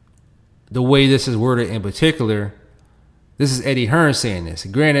 the way this is worded in particular, this is Eddie Hearn saying this.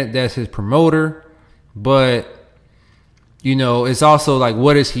 Granted, that's his promoter, but, you know, it's also like,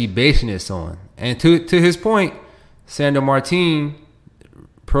 what is he basing this on? And to his point, Sandor Martin,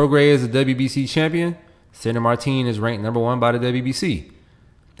 Prograis is a WBC champion. Sandor Martin is ranked number 1 by the WBC.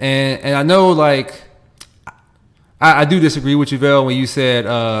 And I know, like, I do disagree with you, Vel, when you said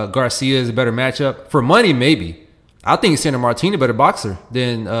Garcia is a better matchup. For money, maybe. I think Sandor Martin is a better boxer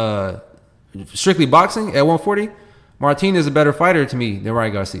than strictly boxing at 140. Martin is a better fighter to me than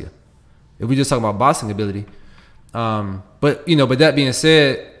Ryan Garcia, if we just talk about boxing ability. But that being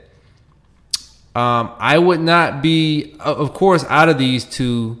said, I would not be, of course, out of these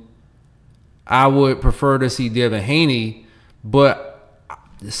two, I would prefer to see Devin Haney. But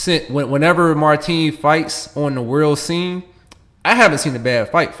whenever Martin fights on the world scene, I haven't seen a bad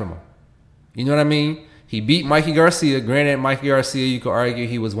fight from him. You know what I mean? He beat Mikey Garcia. Granted, Mikey Garcia, you could argue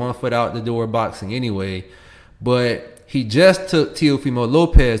he was 1 foot out the door boxing anyway. But he just took Teofimo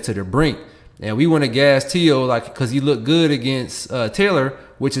Lopez to the brink. And we want to gas Teo because he looked good against Taylor,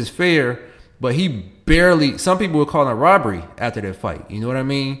 which is fair. But he barely, some people would call it robbery after that fight. You know what I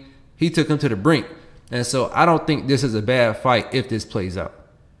mean? He took him to the brink. And so I don't think this is a bad fight if this plays out.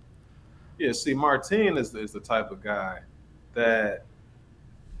 Yeah, see, Martin is the type of guy that,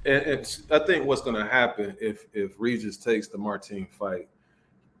 and I think what's going to happen if Regis takes the Martin fight,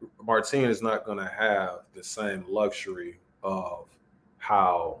 Martin is not going to have the same luxury of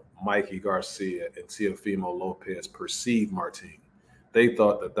how Mikey Garcia and Teofimo Lopez perceived Martin. They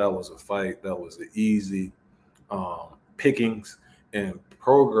thought that was a fight that was an easy pickings, and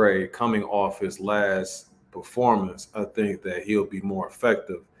Prograis coming off his last performance, I think that he'll be more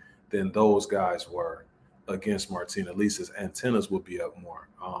effective than those guys were against Martin. At least his antennas will be up more.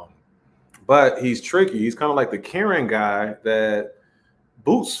 But he's tricky. He's kind of like the Karen guy that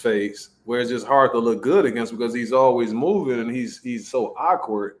Boots face, where it's just hard to look good against because he's always moving and he's so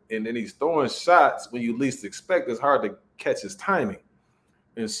awkward, and then he's throwing shots when you least expect. It's hard to catch his timing.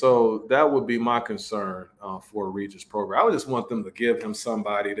 And so that would be my concern for Regis Prograis. I would just want them to give him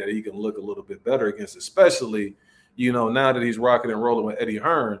somebody that he can look a little bit better against, especially, now that he's rocking and rolling with Eddie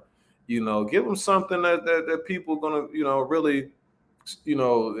Hearn. Give him something that people are going to, really,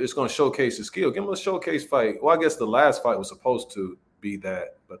 it's going to showcase his skill. Give him a showcase fight. Well, I guess the last fight was supposed to be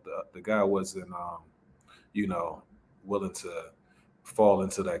that, but the guy wasn't, willing to fall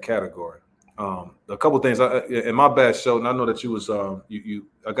into that category. A couple things. In my bad show, and I know that you was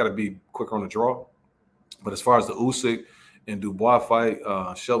I got to be quicker on the draw. But as far as the Usyk and Dubois fight,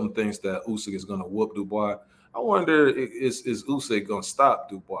 Shelton thinks that Usyk is going to whoop Dubois. I wonder, is Usyk going to stop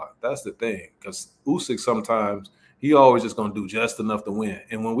Dubois? That's the thing, because Usyk sometimes he always just going to do just enough to win.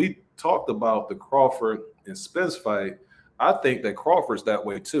 And when we talked about the Crawford and Spence fight, I think that Crawford's that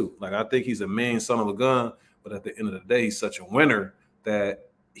way too. Like, I think he's a mean son of a gun, but at the end of the day, he's such a winner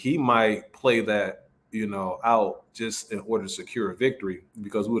that he might play that, out just in order to secure a victory,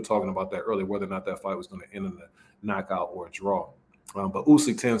 because we were talking about that earlier, whether or not that fight was going to end in a knockout or a draw. But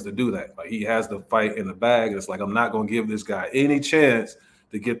Usyk tends to do that. Like, he has the fight in the bag, and it's like, I'm not going to give this guy any chance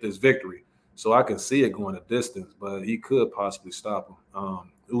to get this victory. So I can see it going a distance, but he could possibly stop him.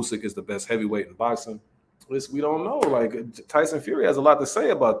 Usyk is the best heavyweight in boxing. We don't know. Like, Tyson Fury has a lot to say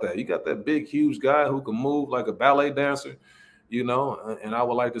about that. You got that big, huge guy who can move like a ballet dancer, and I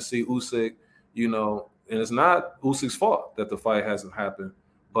would like to see Usyk, and it's not Usyk's fault that the fight hasn't happened,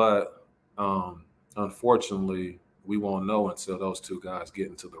 but unfortunately, we won't know until those two guys get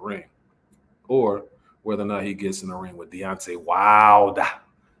into the ring, or whether or not he gets in the ring with Deontay Wilder.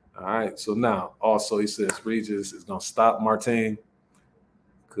 All right. So now, also, he says Regis is going to stop Martin.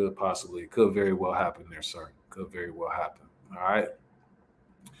 Could very well happen there, sir. Could very well happen. All right.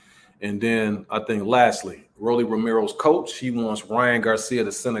 And then I think lastly, Rolly Romero's coach, he wants Ryan Garcia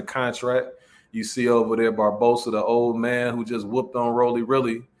to sign a contract. You see over there Barbosa, the old man who just whooped on Rolly,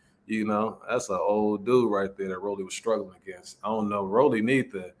 really. That's an old dude right there that Rolly was struggling against. I don't know. Rolly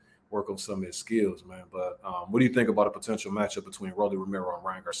need to work on some of his skills, man. But what do you think about a potential matchup between Rolly Romero and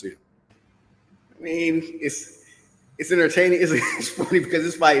Ryan Garcia? I mean, it's entertaining. It's funny because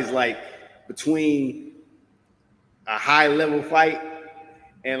this fight is like between a high level fight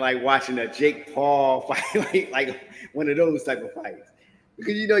and like watching a Jake Paul fight, like one of those type of fights.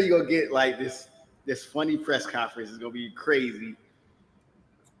 Because you're gonna get like this funny press conference. It's gonna be crazy.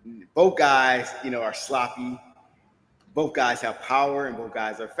 Both guys, are sloppy. Both guys have power and both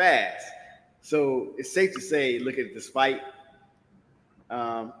guys are fast. So it's safe to say, look at this fight.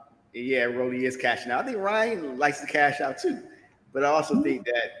 Yeah, Rolly is cashing out. I think Ryan likes to cash out too. But I also think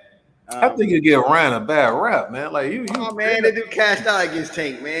that I think you give Ryan a bad rap, man. Like you man, that dude cashed out against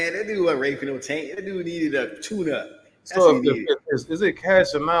Tank, man. That dude wasn't raping no Tank. That dude needed a tune-up. So is it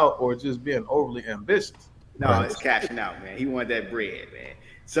cashing out or just being overly ambitious? No, it's cashing out, man. He wanted that bread, man.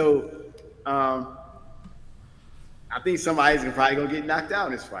 So I think somebody's probably gonna get knocked out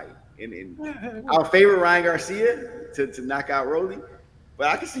in this fight. And our favorite Ryan Garcia to knock out Rolly, but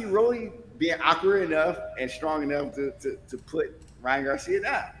I can see Rolly being awkward enough and strong enough to put Ryan Garcia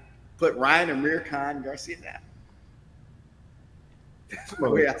down. Put Ryan Amir Khan Garcia down. That's the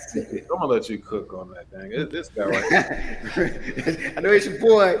way I see it. I'm gonna let you cook on that thing. This guy right here. I know it's your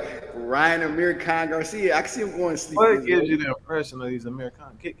boy, Ryan Amir Khan Garcia. I can see him going to sleep. What gives you the impression that he's Amir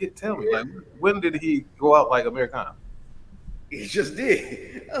Khan? Tell me, like, when did he go out like Amir Khan? He just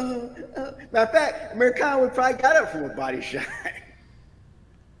did. Matter of fact, Amir Khan would probably got up from a body shot.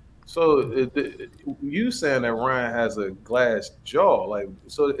 So you saying that Ryan has a glass jaw, like,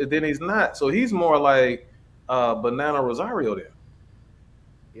 so then he's not. So he's more like Banana Rosario then.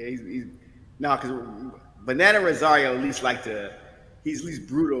 Yeah, he's no, because Banana Rosario he's at least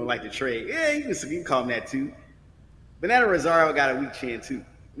brutal and like to trade. Yeah, you can call him that too. Banana Rosario got a weak chin too,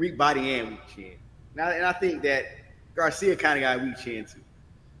 weak body and weak chin. Now, and I think that Garcia kind of got a weak chin too.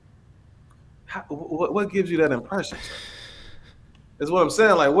 What gives you that impression, sir? Is what I'm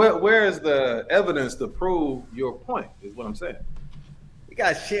saying. Like, where is the evidence to prove your point? Is what I'm saying. He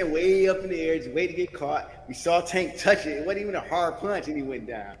got his chin way up in the air, just waiting to get caught. We saw Tank touch it. It wasn't even a hard punch, and he went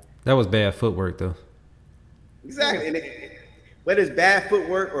down. That was bad footwork, though. Exactly. And whether it's bad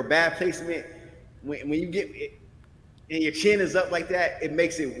footwork or bad placement, when you get it, and your chin is up like that, it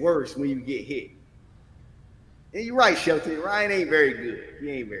makes it worse when you get hit. And you're right, Shelton. Ryan ain't very good. He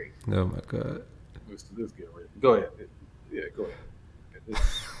ain't very good. Oh, my God. Let's get ready. Go ahead. Yeah, go ahead.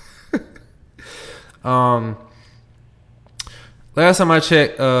 Last time I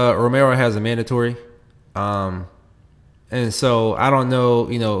checked, Romero has a mandatory. And so I don't know,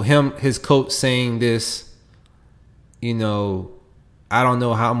 his coach saying this, I don't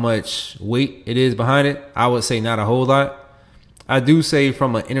know how much weight it is behind it. I would say not a whole lot. I do say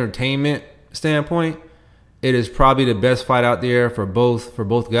from an entertainment standpoint, it is probably the best fight out there for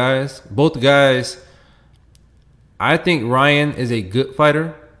both guys. Both guys, I think Ryan is a good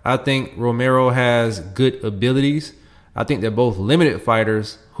fighter. I think Romero has good abilities. I think they're both limited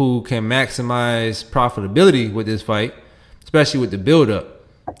fighters who can maximize profitability with this fight, especially with the build-up.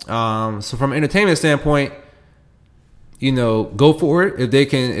 So from an entertainment standpoint, go for it if they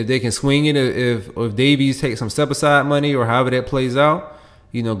can swing it. If Davies takes some step aside money or however that plays out,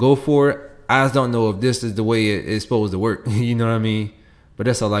 go for it. I just don't know if this is the way it's supposed to work. You know what I mean? But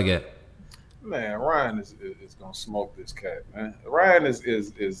that's all I got. Man, Ryan is gonna smoke this cat, man. Ryan is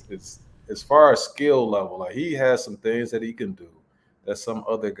as far as skill level, like he has some things that he can do that some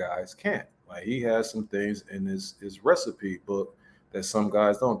other guys can't. Like he has some things in his recipe book that some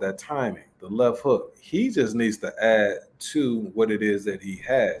guys don't. That timing, the left hook. He just needs to add to what it is that he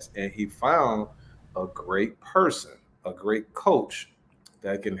has. And he found a great person, a great coach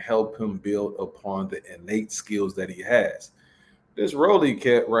that can help him build upon the innate skills that he has. This Rolly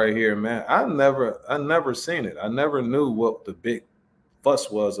cat right here, man, I never seen it. I never knew what the big fuss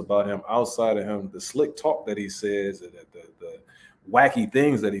was about him outside of him, the slick talk that he says, the wacky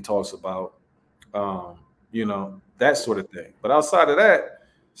things that he talks about, that sort of thing. But outside of that,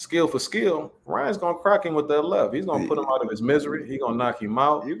 skill for skill, Ryan's gonna crack him with that left. He's gonna put him out of his misery. He's gonna knock him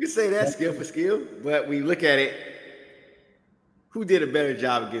out. You can say that skill for skill, but when you look at it, who did a better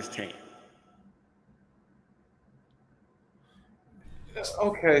job against Tank?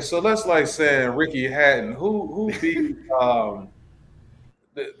 Okay, so that's like saying Ricky Hatton. Who beat I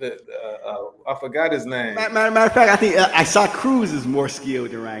forgot his name. Matter of fact, I think I saw Cruz is more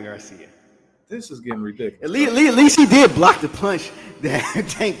skilled than Ryan Garcia. This is getting ridiculous. At least he did block the punch that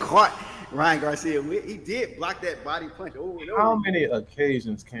Tank caught Ryan Garcia with. He did block that body punch over and over. How many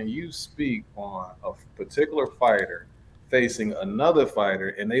occasions can you speak on a particular fighter facing another fighter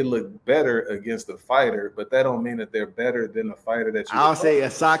and they look better against the fighter, but that don't mean that they're better than the fighter that you I'll say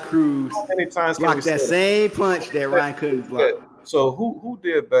Asad Cruz how many times blocked that same punch that Ryan couldn't block. So who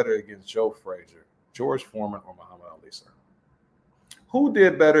did better against Joe Frazier, George Foreman, or Muhammad Ali, sir? Who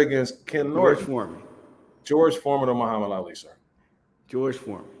did better against Ken Norton? George Foreman or Muhammad Ali, sir? George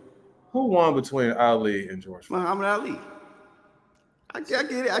Foreman. Who won between Ali and George Foreman? Muhammad Ali. I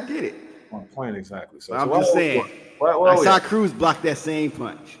get it. I'm playing exactly. So I'm just saying. I saw Cruz block that same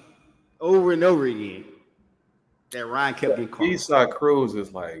punch over and over again. That Ryan kept getting caught. Esau Cruz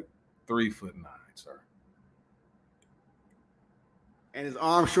is like 3'9", sir. And his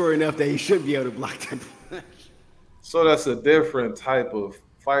arm short enough that he should be able to block that punch. So that's a different type of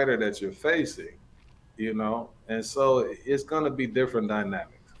fighter that you're facing, and so it's going to be different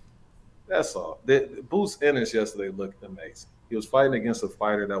dynamics. That's all. Boots Ennis yesterday looked amazing. He was fighting against a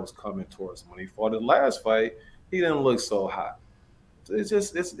fighter that was coming towards him. When he fought the last fight, he didn't look so hot. It's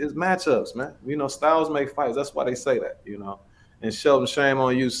matchups, man. Styles make fights. That's why they say that, And Shelton, shame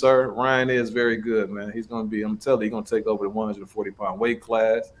on you, sir. Ryan is very good, man. He's going to be, I'm telling you, he's going to take over the 140-pound weight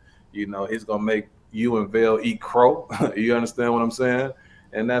class. He's going to make you and Vail eat crow. You understand what I'm saying?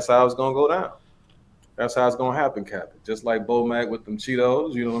 And that's how it's going to go down. That's how it's going to happen, Captain. Just like Bo Mac with them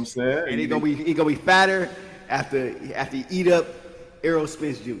Cheetos, you know what I'm saying? And he's going to be fatter after he eat up Errol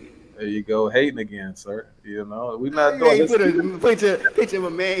Spence Jr. There you go, hating again, sir. We're not doing this. Picture of a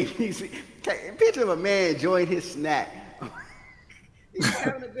man. Picture of a man enjoying his snack. He's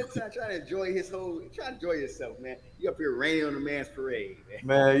having a good time trying to enjoy yourself, man. You up here raining on the man's parade, man.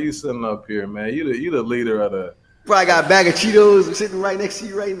 Man, you sitting up here, man. You the leader of the. Probably got a bag of Cheetos sitting right next to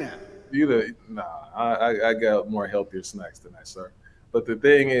you right now. I got more healthier snacks than that, sir. But the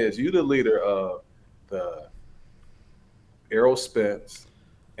thing is, you the leader of the Errol Spence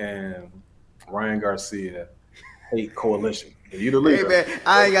and Ryan Garcia hate coalition. You the leader. Hey man,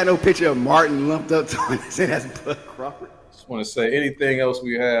 I ain't got no picture of Martin lumped up to say that's Bud Crawford. Just want to say anything else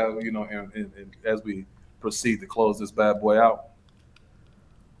we have, and as we proceed to close this bad boy out.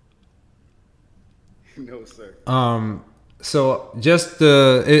 No, sir. So just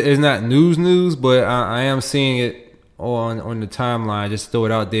it's not news, but I am seeing it on the timeline. Just throw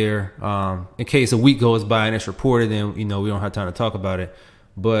it out there. In case a week goes by and it's reported, then we don't have time to talk about it.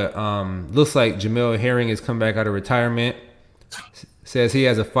 But looks like Jamel Herring has come back out of retirement. Says he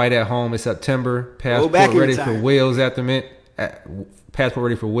has a fight at home in September. Passport ready for Wales passport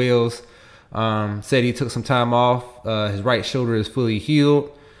ready for Wales. Said he took some time off. His right shoulder is fully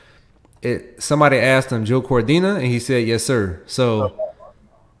healed. Somebody asked him, Joe Cordina, and he said, yes, sir. So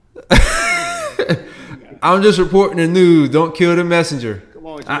I'm just reporting the news. Don't kill the messenger. Come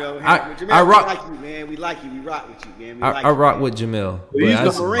on, Jamel. I rock. We like you, man. We like you. We rock with you, man. I rock with Jamel.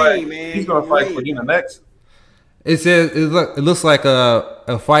 He's going to fight Cordina next. It says it looks like a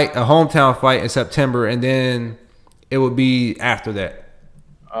hometown fight in September, and then it would be after that.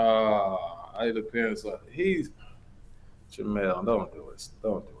 It depends. Jamel, don't do it.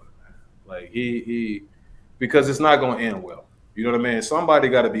 Don't do it. Like he because it's not going to end well. You know what I mean? Somebody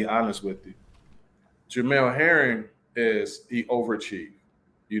got to be honest with you. Jamel Herring he overachieved.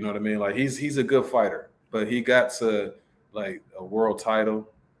 You know what I mean? Like he's a good fighter, but he got to like a world title.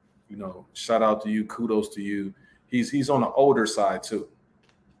 You know, shout out to you, kudos to you. He's on the older side too.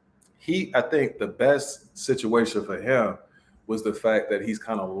 I think the best situation for him was the fact that he's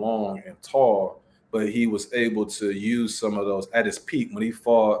kind of long and tall, but he was able to use some of those at his peak when he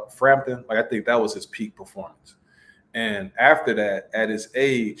fought Frampton. Like I think that was his peak performance. And after that, at his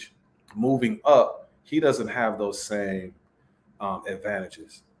age, moving up, he doesn't have those same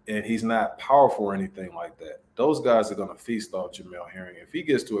advantages. And he's not powerful or anything like that. Those guys are going to feast off Jamel Herring. If he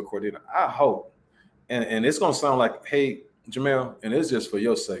gets to a Cordina, I hope, and it's going to sound like, hey, Jamel, and it's just for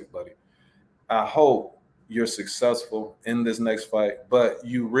your sake, buddy. I hope you're successful in this next fight, but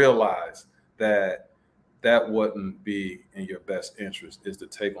you realize that that wouldn't be in your best interest is to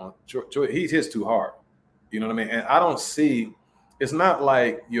take on he hits too hard. You know what I mean? And I don't see it's not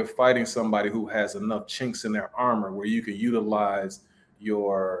like you're fighting somebody who has enough chinks in their armor where you can utilize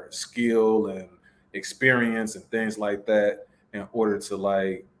your skill and experience and things like that in order to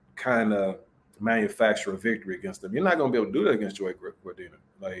like kind of manufacture a victory against them. You're not going to be able to do that against Joey Gordina.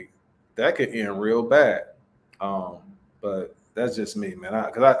 Like that could end real bad. But that's just me, man.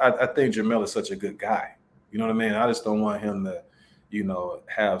 Because I think Jamel is such a good guy. You know what I mean? I just don't want him to,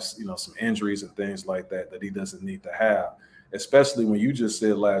 have some injuries and things like that he doesn't need to have. Especially when you just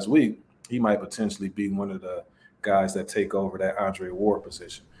said last week he might potentially be one of the guys that take over that Andre Ward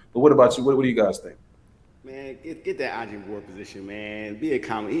position. But what about you? What do you guys think? Man, get that Andre Ward position, man. Be a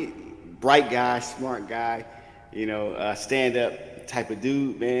bright guy, smart guy, stand up type of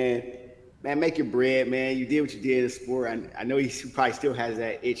dude, man. Man, make your bread, man. You did what you did in the sport. I know he probably still has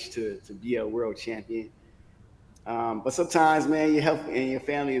that itch to be a world champion. But sometimes, man, your health and your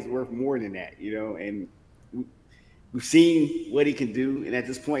family is worth more than that, and we've seen what he can do. And at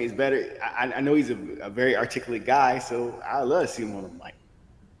this point, it's better. I know he's a very articulate guy, so I love to see him on the mic.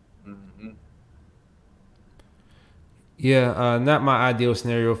 Mm-hmm. Yeah, not my ideal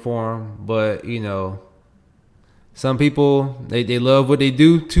scenario for him, but some people they love what they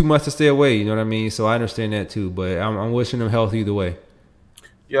do too much to stay away. You know what I mean? So I understand that too. But I'm wishing them health either way.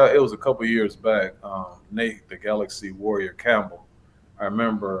 Yeah, it was a couple years back. Nate, the Galaxy Warrior Campbell. I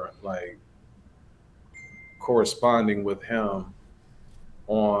remember like corresponding with him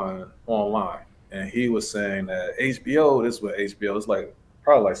online, and he was saying that HBO. This was HBO. It's like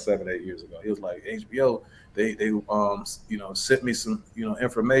probably like 7-8 years ago. He was like HBO. They sent me some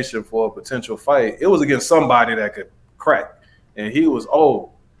information for a potential fight. It was against somebody that could crack, and he was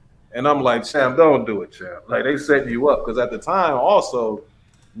old. And I'm like, Champ, don't do it, Champ. Like they setting you up because at the time also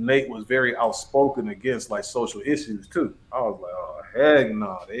Nate was very outspoken against like social issues too. I was like, oh heck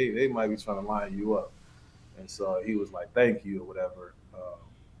no, they might be trying to line you up. And so he was like, thank you or whatever.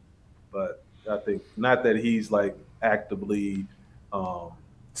 But I think not that he's like actively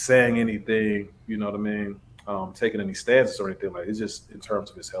saying anything, you know what I mean, taking any stances or anything like. It's just in terms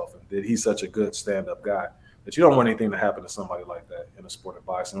of his health and that he's such a good stand-up guy that you don't want anything to happen to somebody like that in a sport of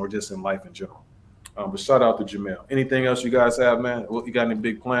boxing or just in life in general. But shout out to Jamel. Anything else you guys have, man? You got any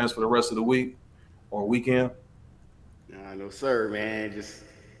big plans for the rest of the week or weekend? No, sir, man. Just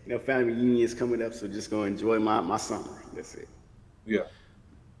family reunion is coming up, so just gonna enjoy my summer. That's it. Yeah.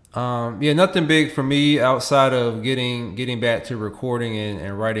 Yeah, nothing big for me outside of getting back to recording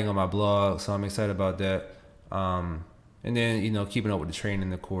and writing on my blog. So I'm excited about that. And then keeping up with the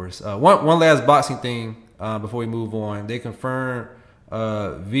training, of course. One last boxing thing before we move on. They confirmed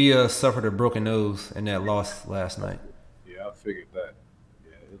Villa suffered a broken nose in that loss last night. Yeah, I figured that.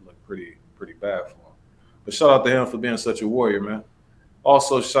 Yeah, it looked pretty bad for him. But shout out to him for being such a warrior, man.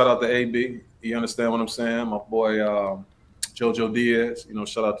 Also, shout out to AB. You understand what I'm saying? My boy Jojo Diaz.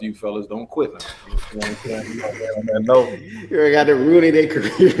 Shout out to you fellas. Don't quit now. You know what I'm saying? You got to ruin their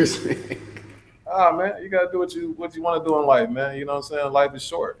careers, man. Man, you gotta do what you want to do in life, man. You know what I'm saying? Life is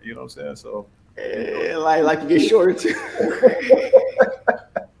short. You know what I'm saying? So life get shorter too.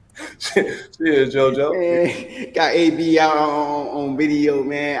 Cheers, JoJo. Man, got AB out on video,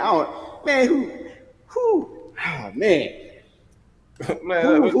 man.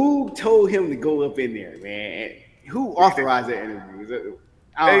 Who told him to go up in there, man? Who authorized that interview?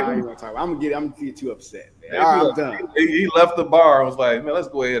 I don't even want to talk about it. I'm gonna get too upset, man. All right, I'm done. He left the bar and was like, man, let's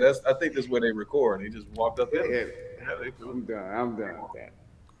go ahead. I think this is where they record. And he just walked up in. I'm done with that.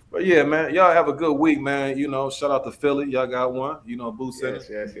 But yeah, man, y'all have a good week, man. Shout out to Philly. Y'all got one. Booth Center.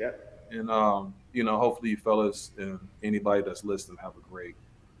 Yes. And hopefully you fellas and anybody that's listening have a great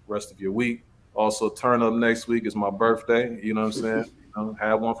rest of your week. Also, turn up next week is my birthday. You know what I'm saying?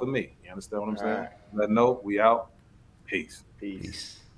 Have one for me. You understand what I'm saying? Right. Let know we out. Peace. Peace.